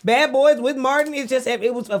 Bad Boys with Martin. It's just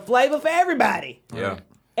it was a flavor for everybody. Yeah.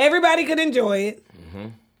 Everybody could enjoy it.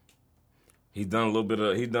 He's done a little bit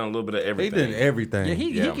of He everything. did everything. Yeah,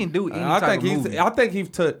 he Yeah. can do any I type think of movie. I think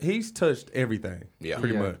he's touched everything. Yeah.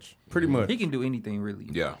 Pretty Yeah. much. Pretty much. He can do anything really.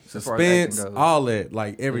 Yeah. as far as acting Suspense, goes. all that,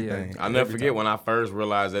 like everything. I'll never Every forget time. when I first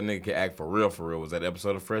realized that nigga could act for real. Was that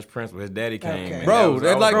episode of Fresh Prince where his daddy came? Okay. and Bro, was- that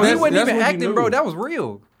I was like- Bro, he That's- wasn't that's even when you acting, knew. bro. That was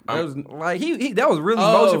real. That was- Like that was really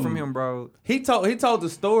emotion from him, bro. He told the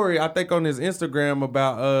story, I think, on his Instagram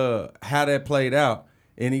about how that played out,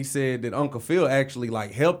 and he said that Uncle Phil actually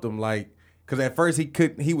like helped him, like, because at first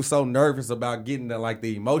he was so nervous about getting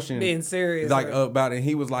the emotion, Being serious, like right. about it. And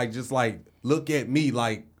he was like, just like look at me,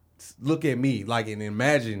 like and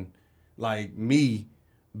imagine like me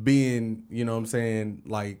being, you know what I'm saying,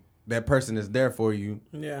 like that person is there for you.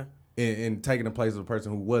 Yeah. And taking the place of a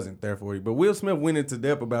person who wasn't there for you. But Will Smith went into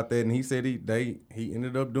depth about that, and he said he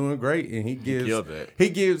ended up doing great, and he killed that.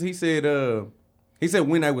 He said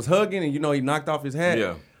when they was hugging and he knocked off his hat.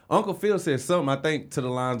 Yeah. Uncle Phil said something, I think, to the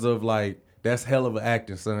lines of like, "That's hell of an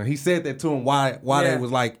acting, son." He said that to him why Yeah. they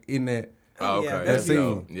was like in that. Oh, Yeah, okay. that's That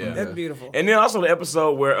dope. scene. Yeah. That's beautiful. And then also the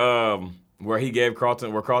episode where he gave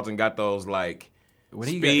Carlton got those like When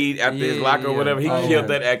he speed got- after his yeah, locker or yeah. whatever. He Oh, killed yeah.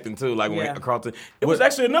 that acting too. Like when Yeah. Carlton, it was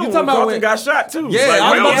actually another You one. talking about Carlton when- got shot too. Yeah, like, I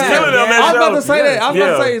was Will about was to killing say- him on that I was show. about to say that. I was about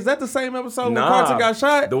to Yeah. say, is that the same episode when Nah, Carlton got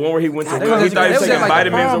shot? The one where he went to, They he was thought he at- was they was taking at, like,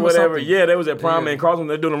 vitamins prom or or whatever. something. Yeah, they was at prom and Carlton.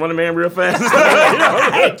 They're doing the running man real fast.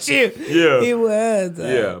 Yeah. He was.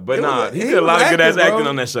 Yeah, but It nah, was- he he did a lot was of good ass acting, bro. acting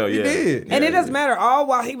on that show. He Yeah, did. And Yeah, it doesn't matter.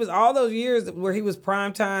 While he was all those years where he was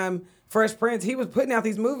primetime Fresh Prince, he was putting out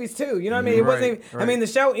these movies too. You know what I mean? It wasn't. Right, Even, I mean, the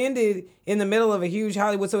show ended in the middle of a huge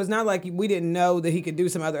Hollywood, so it's not like we didn't know that he could do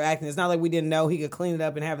some other acting. It's not like we didn't know he could clean it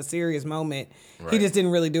up and have a serious moment. He Right. just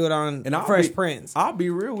didn't really do it on And Fresh Prince. I'll be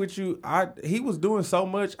real with you. He was doing so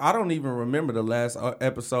much. I don't even remember the last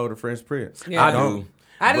episode of Fresh Prince. Yeah. I do.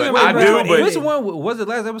 I didn't But remember I do, but Which one was the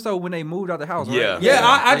last episode when they moved out the house? Right? Yeah.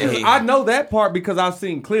 Yeah, Yeah. I know that part because I've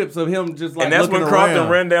seen clips of him just like And that's when looking Carlton around.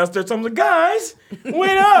 ran downstairs. So I'm like, guys,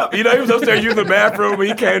 wait up. You know, he was upstairs using the bathroom, but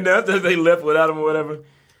he came downstairs. They left without him or whatever.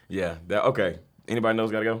 Yeah. Okay. Anybody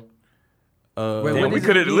knows gotta go? Wait, Damn, what we is it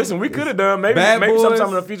could have again? listen. We could have done maybe Bad sometime Boys.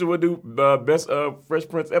 in the future we'll do best Fresh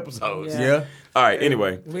Prince episodes. Yeah. Yeah. All right.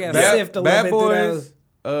 Anyway, We got to sift a little Bad bit through those. Boys.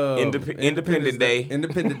 Independent Day.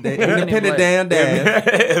 Independent Day. Men in Independent Black. Day and Dad.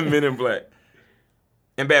 and Men in Black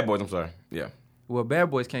and Bad Boys. I'm sorry. Yeah. Well,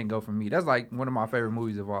 Bad Boys can't go for me. That's like one of my favorite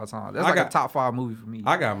movies of all time. That's I like got- a top 5 movie for me.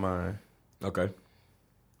 I got mine. Okay.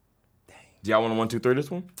 Do y'all want to 1, 2, 3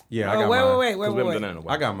 this one? Yeah, I Oh, got wait, mine. wait, 'Cause we haven't wait. done that in a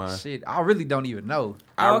while. I got mine. Shit, I really don't even know.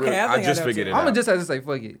 Oh, okay, I think I just know figured too. it I'm out. gonna just have to say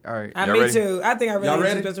fuck it. All right. Y'all Me ready? too. I think I really Y'all need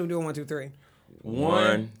ready? especially doing 1, 2, 3.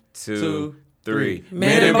 1, 2, two, 3.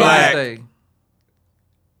 Men in Black. Day.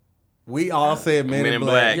 We all said Men in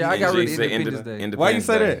Black. Yeah, I got And rid G of said Independence Day. Independence Why you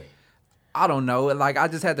say Day. that? I don't know. Like I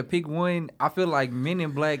just had to pick one. I feel like Men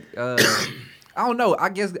in Black. I don't know. I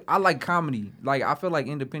guess I like comedy. Like I feel like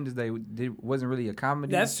Independence Day wasn't really a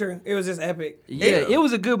comedy. That's true. It was just epic. Yeah, it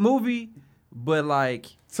was a good movie, but like,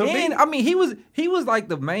 To me- and I mean, he was like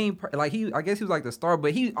the main, like I guess he was like the star,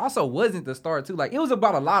 but he also wasn't the star too. Like it was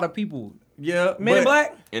about a lot of people. Yeah. Men in but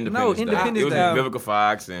Black? Independence Day. Independence It was Day. Vivica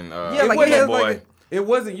Fox and Yeah, like, Little it had, boy. like, It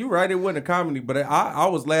wasn't, you right, it wasn't a comedy, but I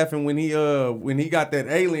was laughing when he got that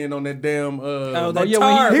alien on that damn Oh, the yeah,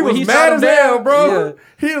 tar. he when was he mad shot him as hell, down. bro. Yeah.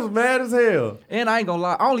 He was mad as hell. And I ain't gonna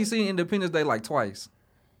lie, I only seen Independence Day like twice.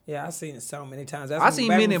 Yeah, I've seen it so many times. That's I when- seen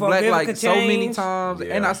back Men in before Black Vivica like so many changed. times,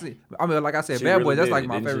 Yeah. and like I said, She Bad really Boys. That's did like it,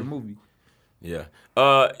 my didn't favorite she? movie. Yeah.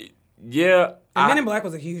 Yeah. And Men in Black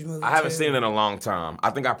was a huge movie. I haven't too. seen it in a long time. I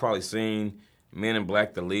think I probably seen Men in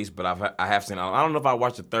Black the least, but I have seen. I don't know if I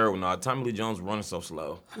watched the third one. No, Tommy Lee Jones running so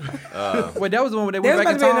slow. Wait, that was the one where they There's went about back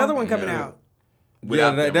to in be time? another one coming out.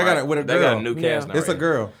 Without they them, got right? it with a They got girl. a new cast now. It's a right?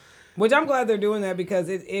 girl. Which I'm glad they're doing that because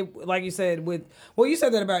it like you said you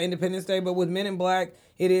said that about Independence Day, but with Men in Black,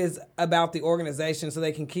 it is about the organization so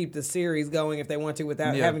they can keep the series going if they want to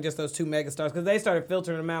without having just those two megastars because they started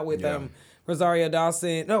filtering them out with Rosario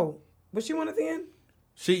Dawson. No, was she one at the end?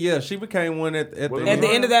 She became one at the At the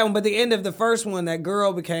end of that one, but the end of the first one, that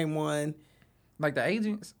girl became one. Like the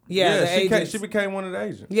agents? Yeah, the agents. she became one of the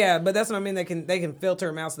agents. Yeah, but that's what I mean. They can filter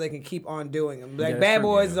them out so they can keep on doing them. Like that's Bad true,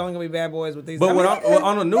 Boys is only gonna be Bad Boys with these. But I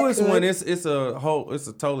on the newest one, it's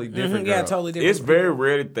a totally different. yeah, girl. totally different. It's very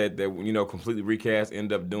rare that completely recast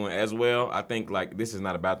end up doing as well. I think like this is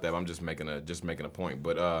not about that. I'm just making a point.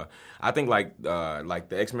 But I think like the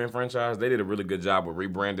X-Men franchise, they did a really good job with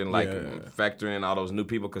rebranding, factoring in all those new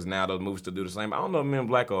people because now those movies still do the same. I don't know if Men in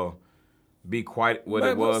Black will be quite what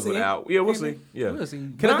it was without. Yeah, we'll see. Yeah, We'll see.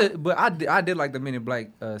 Can But I did like the Men in Black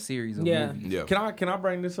series of movies. yeah. Can I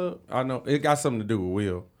bring this up? I know it got something to do with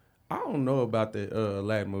Will. I don't know about the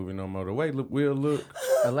Aladdin movie no more. The way Will look.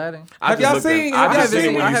 Aladdin? I just looked at- I just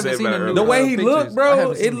seen what you said about it the earlier. The way he pictures. looked, I bro,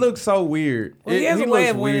 haven't seen it looks so weird. Well, he has a way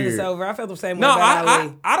looks of winning weird. us over. I felt the same way No, about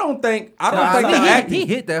Ali. I don't think the He acting.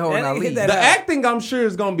 hit that whole That nigga Ali. hit that The up. acting, I'm sure,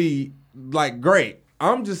 is gonna be like great.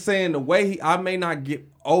 I'm just saying the way I may not get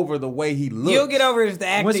over the way he looks. You'll get over it if the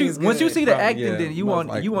acting is good. Once you see the Probably, acting, yeah, then you most won't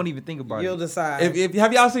likely. you won't even think about You'll it. decide. If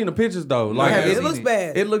have y'all seen the pictures though? Like haven't it seen looks it.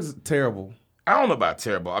 bad. It looks terrible. I don't know about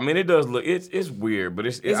terrible. I mean, it does look. It's weird, but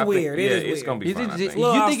it's I weird. Think, It is it's weird. gonna be Is fine. it I just, think.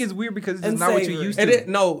 Well, you I'll- think it's weird because it's not what you unsavory. used And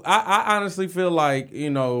to? no, I honestly feel like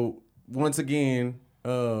once again,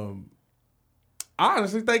 I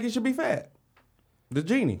honestly think it should be fat. The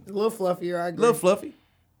genie, a little fluffier, I a agree. little fluffy,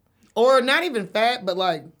 Or not even fat, but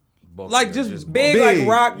like like just big, like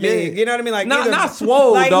rock big. yeah. You know what I mean? Like Not either, not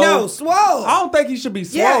swole like though. no swole. I don't think he should be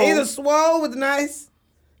swole. Yeah, either swole with nice.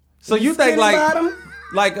 So you think skinny like bottom?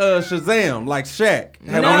 Shazam, like Shaq?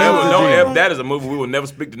 No. Don't F that is a movie we will never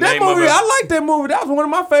speak the That name movie, of. I like that movie. That was one of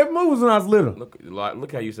my favorite movies when I was little.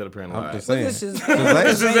 Look how you said apparently. I'm Live. just saying. This is-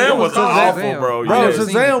 Shazam was awful, bro. Bro, never seen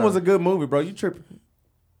it, Shazam though. was a good movie, bro. You tripping?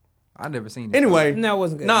 I never seen it. Anyway, No, it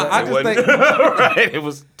wasn't good. Nah, But- I It just wasn't think right. It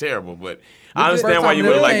was terrible, but I understand first why time you it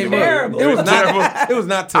would ever like the came movie. out. Terrible. it was not. It was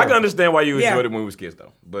not I terrible. can understand why you Yeah. enjoyed it when we was kids,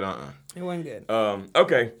 though. But it wasn't good.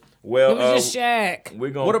 okay. Well, It was just Shaq.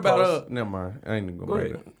 we're gonna. What about post- never mind. I ain't even gonna Go bring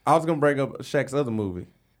it ahead. up. I was gonna bring up Shaq's other movie.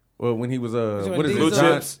 Well, when he was one, what is Blue it?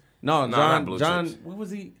 John, Chips? No, No, John. not Blue John. Chips. What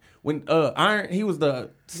was he? When Iron, he was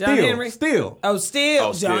the John Henry? Steel. Oh, still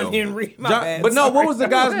Oh, John still. Henry. My John, bad. but no, what Sorry. was the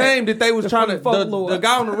guy's name that they was trying to folklore. the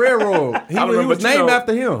guy on the railroad? He I remember, was but you named know,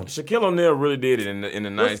 after him. Shaquille O'Neal really did it in the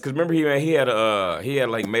 90s. Because remember he had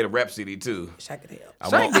like made a rap CD too. Shaq could help. I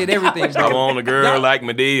Shaq want- did everything, I bro. want a girl like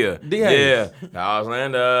Medea. D.A. Yeah. I was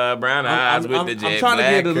Linda, brown eyes with the I'm jet trying to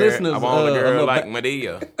black give the hair. listeners, I want a a girl little like ba-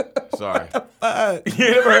 Medea. Sorry. You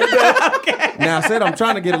never heard that? Now I said I'm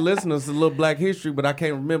trying to get a listeners a little Black history, but I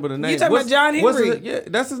can't remember the name. talking about John what's Henry? his- yeah,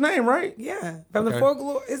 that's his name, right? Yeah, from the Okay.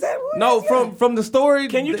 folklore. Is that what? No, Yeah. from the story.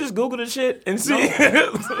 Can you just Google the shit and see?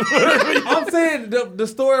 I'm saying the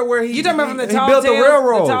story where he You talking about from the he Tall built the Tales-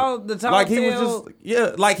 railroad. the tall like he was tale-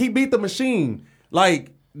 just like he beat the machine.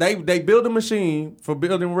 Like they built a machine for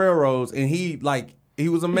building railroads, and he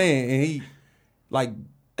was a man, and he like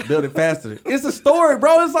built it faster. It's a story,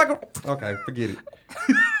 bro. It's like okay, forget it.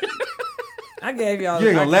 I gave y'all. You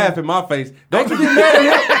ain't I gonna laugh in my face. Don't you get mad at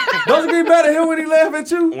him? Don't you get mad at him when he laugh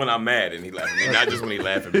at you? when I'm mad and he laughing at me, not just when he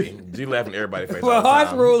laugh at me. G laughing at everybody's face. Well, all the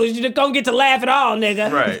Hart's time. rule is you just don't get to laugh at all,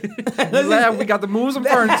 nigga. Right. You laugh, we got to move some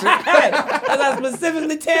furniture. Hey, as I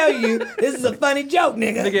specifically tell you, this is a funny joke,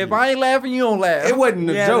 nigga. Nigga, if I ain't laughing, you don't laugh. It wasn't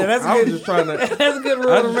a Yeah, joke. that's I was good. just trying to. That's a good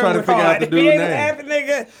rule I to was trying to remember. figure out Hard. the If you dude's ain't name. laughing,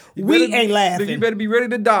 nigga, You we better- ain't You laughing. better be ready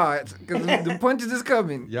to dodge, because the punches is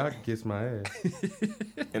coming. Y'all can kiss my ass.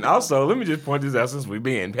 And also, let me just point this out since we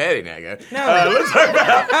being petty, nigga. No. Let's talk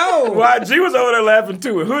about Oh. why G was over there laughing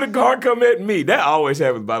too. And who the guard come at me? That always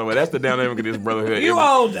happens, by the way. That's the dynamic of this brotherhood. You if,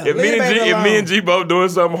 older. If Leave me the and baby G, if me alone. and G both doing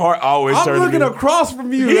something hard, always I'm turn to looking me. across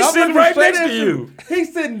from you. He's I'm sitting looking right straight next at to you.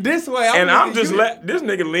 He's sitting this way. And I'm looking just at you. this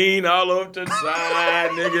nigga lean all over to the side,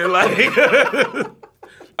 nigga. Like,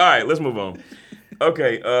 all right, let's move on.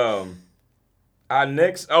 Okay, our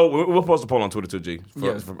next. Oh, we're supposed to poll on Twitter too, G.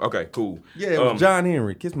 Yeah. Okay, cool. Yeah, it was John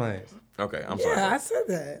Henry. Kiss my ass. Okay, I'm sorry. Yeah, I said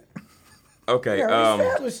that. Okay, Yeah, we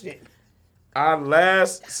established it. our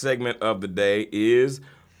last segment of the day is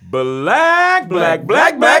Black.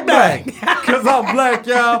 Cause I'm black,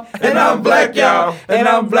 y'all. And I'm black, y'all. And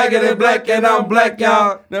I'm blacker than black, and I'm black,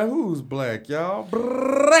 y'all. Now who's black, y'all?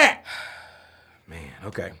 Brat. Man,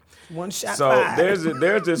 okay. One shot So fired.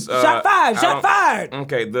 there's this Shot fired. Shot fired.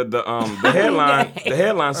 Okay, the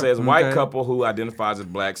headline says white couple who identifies as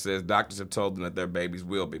black says doctors have told them that their babies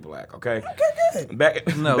will be black. Okay, good.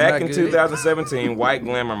 Back not in good. 2017, white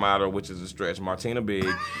glamour model, which is a stretch, Martina Big,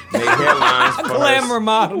 made headlines for Glamour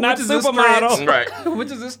model, not Which is a supermodel. stretch. Right.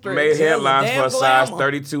 Which is a stretch. Made headlines damn for a size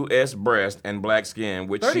glamour. 32S breast and black skin,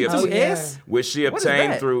 which she 32S? yeah. which she What is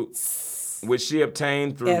obtained that? through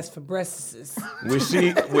As for breasts.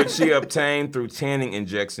 which she obtained through tanning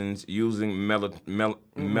injections using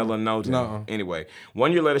melanotin. No. Anyway,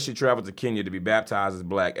 1 year later, she traveled to Kenya to be baptized as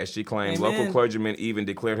black, as she claimed Amen. local clergymen even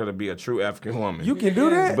declared her to be a true African woman. You can do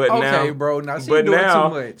that? But Okay, now, bro, now she but doing now,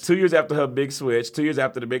 too much. 2 years after her big switch, 2 years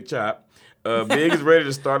after the big chop, Big is ready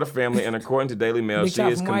to start a family, and according to Daily Mail, Big she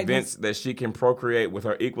chop is from whiteness. convinced that she can procreate with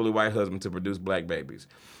her equally white husband to produce black babies.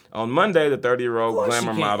 On Monday, the 30-year-old course she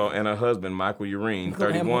glamour can. model and her husband, Michael Urine,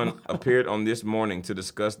 31, appeared on This Morning to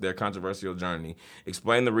discuss their controversial journey,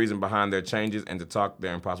 explain the reason behind their changes, and to talk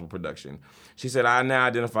their impossible production. She said, I now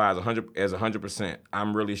identify as 100%.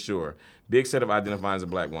 I'm really sure. Big said of identifying as a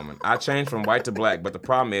black woman. I changed from white to black, but the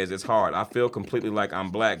problem is it's hard. I feel completely like I'm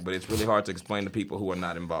black, but it's really hard to explain to people who are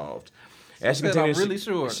not involved. As she said, continued, "I'm really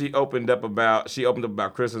sure." She opened up about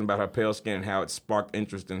criticism about her pale skin and how it sparked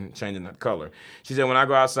interest in changing her color. She said, "When I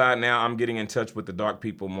go outside now, I'm getting in touch with the dark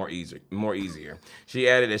people more easier." She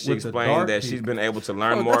added that she With the explained dark that she's people. been able to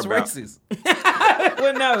learn Oh, more that's about racist.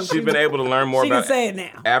 Well, no. she's been able to learn more She can about say it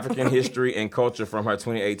now. African history and culture from her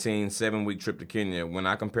 2018 7-week trip to Kenya. When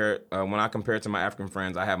I compare it to my African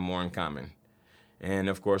friends, I have more in common. And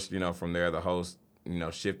of course, from there, the host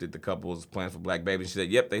shifted the couple's plans for black babies. She said,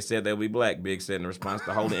 "Yep, they said they'll be black." Big said in response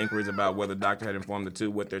to holding inquiries about whether the doctor had informed the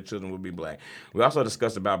two what their children would be black. We also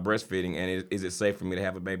discussed about breastfeeding and is it safe for me to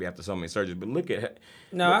have a baby after so many surgeries. But look at her.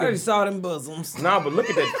 No, I already saw them bosoms. No, but look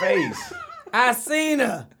at that face. I seen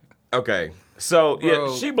her. Okay. So, yeah,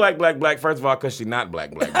 Bro. she black, first of all, because she not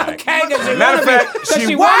black. Okay, because she Matter of wanna fact, be, because she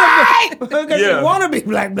she white. wanna be, Yeah. she wanna be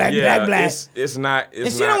black. Yeah, it's not.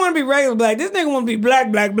 And she don't want to be regular black. This nigga want to be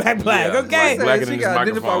black. Yeah, Okay. like black She in this got to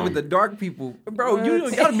identify microphone. with the dark people. Bro,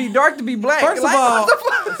 you gotta be dark to be black. First of Like, all, what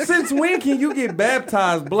the fuck? since when can you get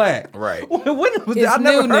baptized black? Right. When was It's I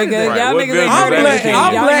never new, heard nigga. of that. Right. Y'all What niggas village ain't is heard that? everything.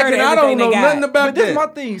 I'm Y'all black heard and I don't everything know they got. nothing about But this is that.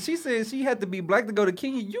 my thing. She said she had to be black to go to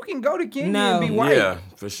Kenya. You can go to Kenya No. and be white. Yeah,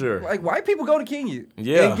 for sure. Like white people go to Kenya.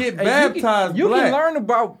 Yeah. And get And baptized you black. can learn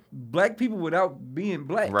about black people without being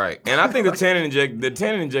black. Right. And I think the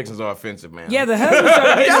tanning injections are offensive, man. Yeah, the husband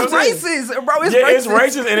started That's getting racist, bro. It's Yeah, racist. it's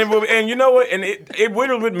racist, and you know what? And it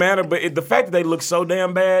wouldn't matter, but the fact that they look so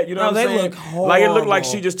damn bad, you know No, what I'm they saying? look Like it looked like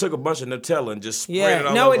horrible. she just took a bunch of Nutella and just spread Yeah, it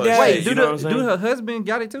all no, over it her does. shit, Wait, you know what I'm saying? do her husband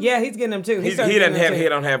got it too? Yeah, he's getting them too. He starting to doesn't get them have too. he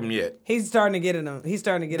don't have them yet. He's starting to get them. He's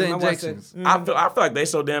starting to get The them. I watched it. injections. I feel like they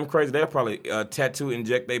so damn crazy. They'll probably tattoo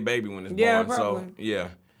inject their baby when it's Yeah, born. probably. So yeah.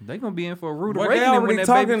 They gonna be in for a rude But they awakening when already that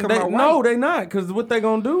talking. baby come out No, white. they not. Because what they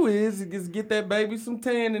gonna do is get that baby some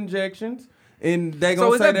tan injections, and they gonna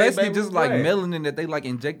So is say that that basically baby just was like black. melanin that they like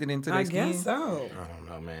injected into their I skin? guess so. I don't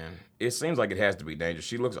know, man. It seems like it has to be dangerous.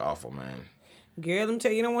 She looks awful, man. Girl, let me tell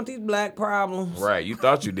you, you don't want these black problems. Right. You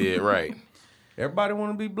thought you did, right. Everybody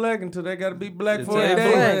want to be black until they got to be black It's for Yeah, a black.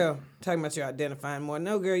 for day. real. Talking about you identifying more.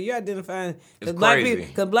 No, girl, you identifying It's because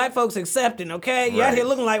crazy. black folks accepting. Okay, you out Right. here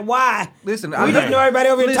looking like why? Listen, We just know everybody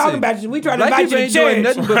over here talking about you. We trying to black invite you people to ain't doing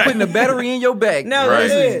church. nothing but putting a battery in your back. No, Right.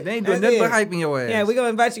 that's it. They ain't doing That's nothing but it. hyping your ass. Yeah, we gonna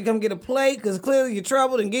invite you to come get a plate because clearly you're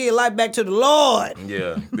troubled and give your life back to the Lord.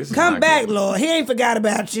 Yeah. This is Come not back, good. Lord. He ain't forgot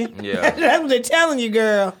about you. Yeah. That's what they're telling you,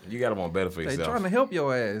 girl. You gotta want better for They yourself. trying to help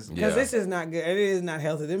your ass. Yeah. Because this is not good. It is not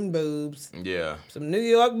healthy. Them boobs. Yeah. Some New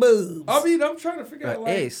York boobs. I mean, I'm trying to figure out.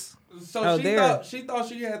 Like, S. so Oh, she there. thought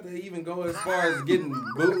she had to even go as far as getting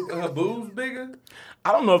her boobs bigger.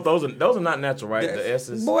 I don't know if those are not natural, right? Yes. The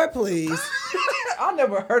S's. Boy, please. I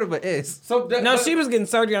never heard of an S. So that, No, but- she was getting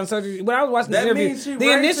surgery on surgery. When I was watching the That interview, means she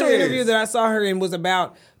the initial racist. interview that I saw her in was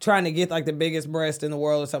about trying to get like the biggest breast in the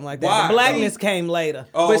world or something like that. Why? The blackness came later.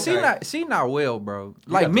 Oh, But okay. she not well, bro.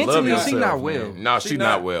 You Like got to love mentally, yourself, she not man. well. No, she's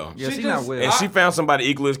not well. Yeah, She she not just- well. And she found somebody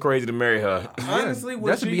equally as crazy to marry her. Honestly,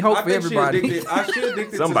 that should be hope I for think everybody. She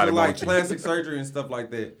addicted Somebody to like wants you. plastic surgery and stuff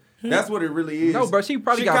like that. That's what it really is. No, bro, she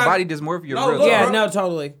probably got kinda- body dysmorphia. No, real look, bad. Yeah, bro. no,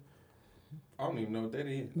 totally. I don't even know what that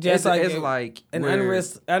is. Just It's like an where-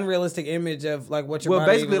 unrealistic image of like what your Well,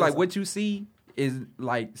 body basically, even like looks what you see is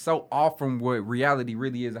like so off from what reality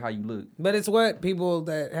really is and how you look. But it's what people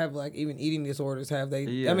that have like even eating disorders have.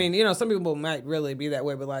 Yeah. I mean, you know, some people might really be that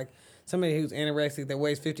way, but like somebody who's anorexic that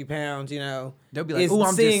weighs 50 pounds, you know, They'll be like, is "Ooh, I'm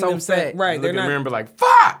just seeing so themselves- fat." Right, Look they're at not. me and be like,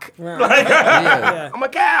 fuck! Right. Like, Yeah. I'm a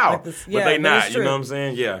cow. Like this- but yeah, they but not, it's you know true. what I'm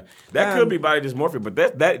saying? Yeah. That could be body dysmorphia, but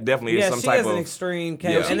that definitely is Yeah, some she type has of... an extreme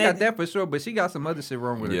case. Yeah. She And, got that for sure, but she got some other shit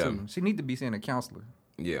wrong with Yeah. her too. She need to be seeing a counselor.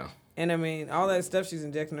 Yeah. and I mean, all that stuff she's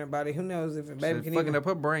injecting in her body. Who knows if a baby She's can fucking even... up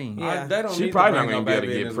her brain. Yeah. They don't She need probably to not bring gonna no be able to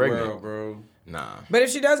baby get in this pregnant. world, bro. Nah. But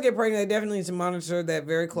if she does get pregnant, they definitely need to monitor that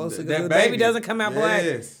very closely. Because That the baby doesn't come out black.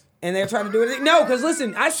 Yes. And they're trying to do it. No, because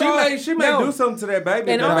listen, I She saw... may no. do something to that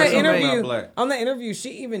baby. And that on makes that him come out interview, black. she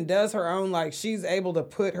even does her own, like, she's able to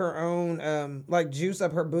put her own, like, juice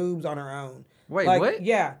up her boobs on her own. Wait, like, what?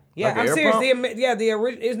 Yeah, yeah. Like an I'm air serious.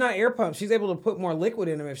 pump? It's not air pump. She's able to put more liquid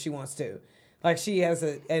in them if she wants to. Like she has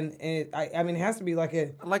I mean, it has to be like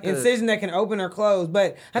a Like a- incision that can open or close.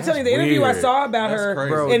 But I'm telling you, the interview I weird. saw about That's her crazy.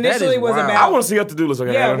 Bro, initially that is was wild. about. I want to see her to do this.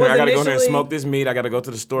 Okay, Yeah, I was gotta go in there and initially- smoke this meat. I gotta go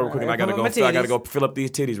to the store real quick, and I gotta come go. on, my I gotta titties. go fill up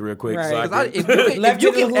these titties real quick. Right. So I 'Cause can, if Left you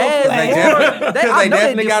it a can little add flat. more, Because I they know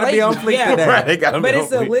definitely got to be on deflate. fleek Yeah. today. right, they gotta But be it's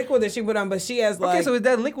the on fleek. liquid that she put on. But she has like. Okay, so is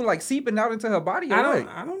that liquid like seeping out into her body or I what?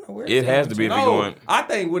 don't know where It has to be if you're No, going. I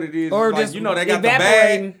think what it is, Or is like, just you know, they got the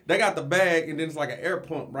evaporating. bag. They got the bag, and then it's like an air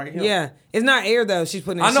pump right here. Yeah, it's not air though. She's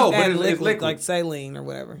putting. I know, she's but adding it's liquid. like saline or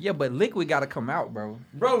whatever. Yeah, but liquid got to come out, bro.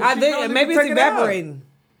 Bro, I she think knows you maybe can it's take it out. evaporating.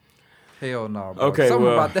 Hell no, bro. Okay, Something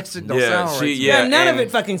well, about that shit don't yeah, sound she- right. yeah, Yeah, none of and-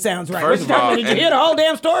 it fucking sounds right. First What of you talking all, about? Did you and- hear the whole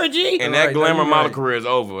damn story, G? And that Right, glamour you're model right. career is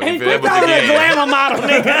over. Ain't If it quit ever calling her a begins. glamour model,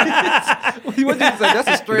 nigga. What did you say? That's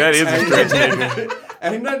a stretch. That is a stretch, nigga.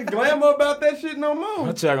 Ain't nothing glamour about that shit no more.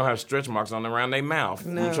 My child gonna have stretch marks on around their mouth.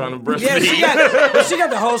 No. I'm trying to breastfeed. Yeah, she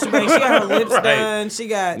got the whole shebang. She got her lips Right. done. She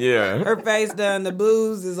got Yeah. her face done. The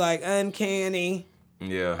boobs is like uncanny.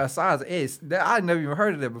 Yeah. A size S. That, I never even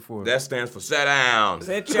heard of that before. That stands for sit down.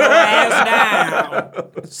 Sit your ass down.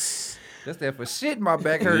 That's that for shit. My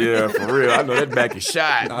back hurt. Yeah, for real. I know that back is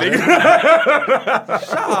shot. nigga.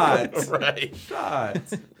 Shots. Right.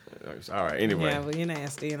 Shots. All right. Anyway. Yeah, well, you're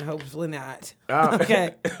nasty, and hopefully not.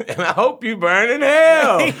 Okay. And I hope you burn in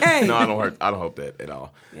hell. Hey. No, I don't hope that at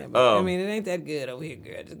all. Yeah, but, I Um, mean, it ain't that good over here,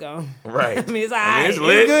 girl. Just go. Right. I mean, it's all I mean, right. it's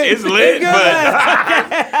lit. good. It's lit, good.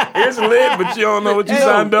 but it's lit, but you don't know what you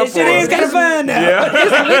signed up This for. shit is kind of fun, though. Yeah.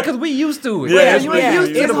 It's lit because we used to it. Yeah, it's you lit. ain't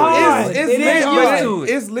used to It's it. hard. It's It lit, is but hard.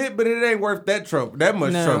 it's lit, but it ain't worth that trouble. That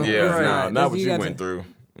much No. trouble. Yeah, Right. no, not That's- what you you got went to- through.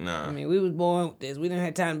 Nah. I mean, we was born with this. We didn't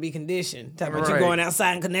have time to be conditioned. Talking about you Right. going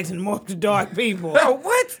outside and connecting more to dark people. Bro,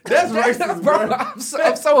 what? That's racist, bro. bro. I'm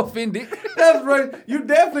so offended. That's right. You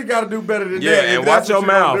definitely got to do better than Yeah, that. and if watch that's your what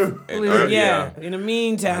you gonna mouth. do. And, Yeah. In the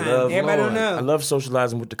meantime, everybody don't know. I love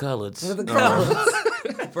socializing with the coloreds. With the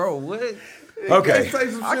colors. Bro, what? Okay. Can't say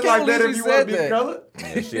some I shit can't like that believe if she you want to said be that. colored.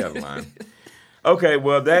 Yeah, she out of line. Okay,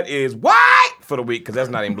 well, that is white for the week, because that's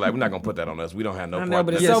not even black. We're not going to put that on us. We don't have no I part know, in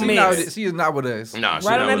but that. it's Yeah, so she, mixed. she is not with us. Nah, she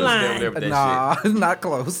Right don't on that understand line. that Nah, shit. not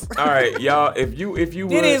close. All right, y'all, if you would.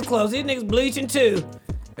 It is close. These niggas bleaching too.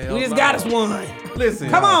 Hell We just no. got us one. Listen,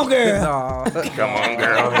 Come on, girl. Nah. Come on,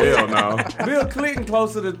 girl. Hell no. Bill Clinton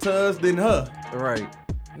closer to us than her. Right.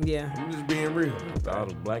 Yeah. I'm just being real. All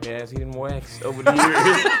the black ass he done waxed over the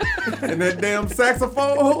years. And that damn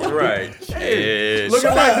saxophone. Right. Yeah, Looking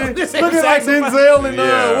shut like, up. looking like Denzel and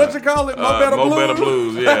Yeah. what you call it? Mo Better Mo Blues. Better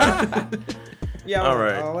Blues, yeah. Yeah. All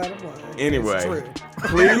right. All out of line. Anyway. It's true.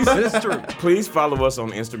 Please, It's true. please follow us on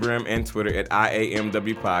Instagram and Twitter at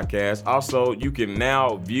IAMW Podcast. Also, you can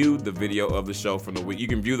now view the video of the show from the week. You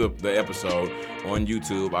can view the episode on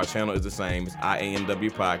YouTube. Our channel is the same. It's IAMW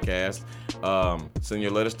Podcast. Send your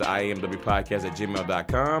letters to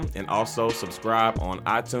IAMWpodcast@gmail.com. And also subscribe on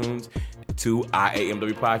iTunes to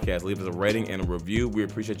IAMW Podcast. Leave us a rating and a review. We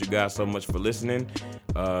appreciate you guys so much for listening.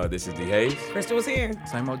 This is D. Hayes. Crystal was here.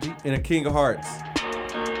 Same OG. And a King of Hearts.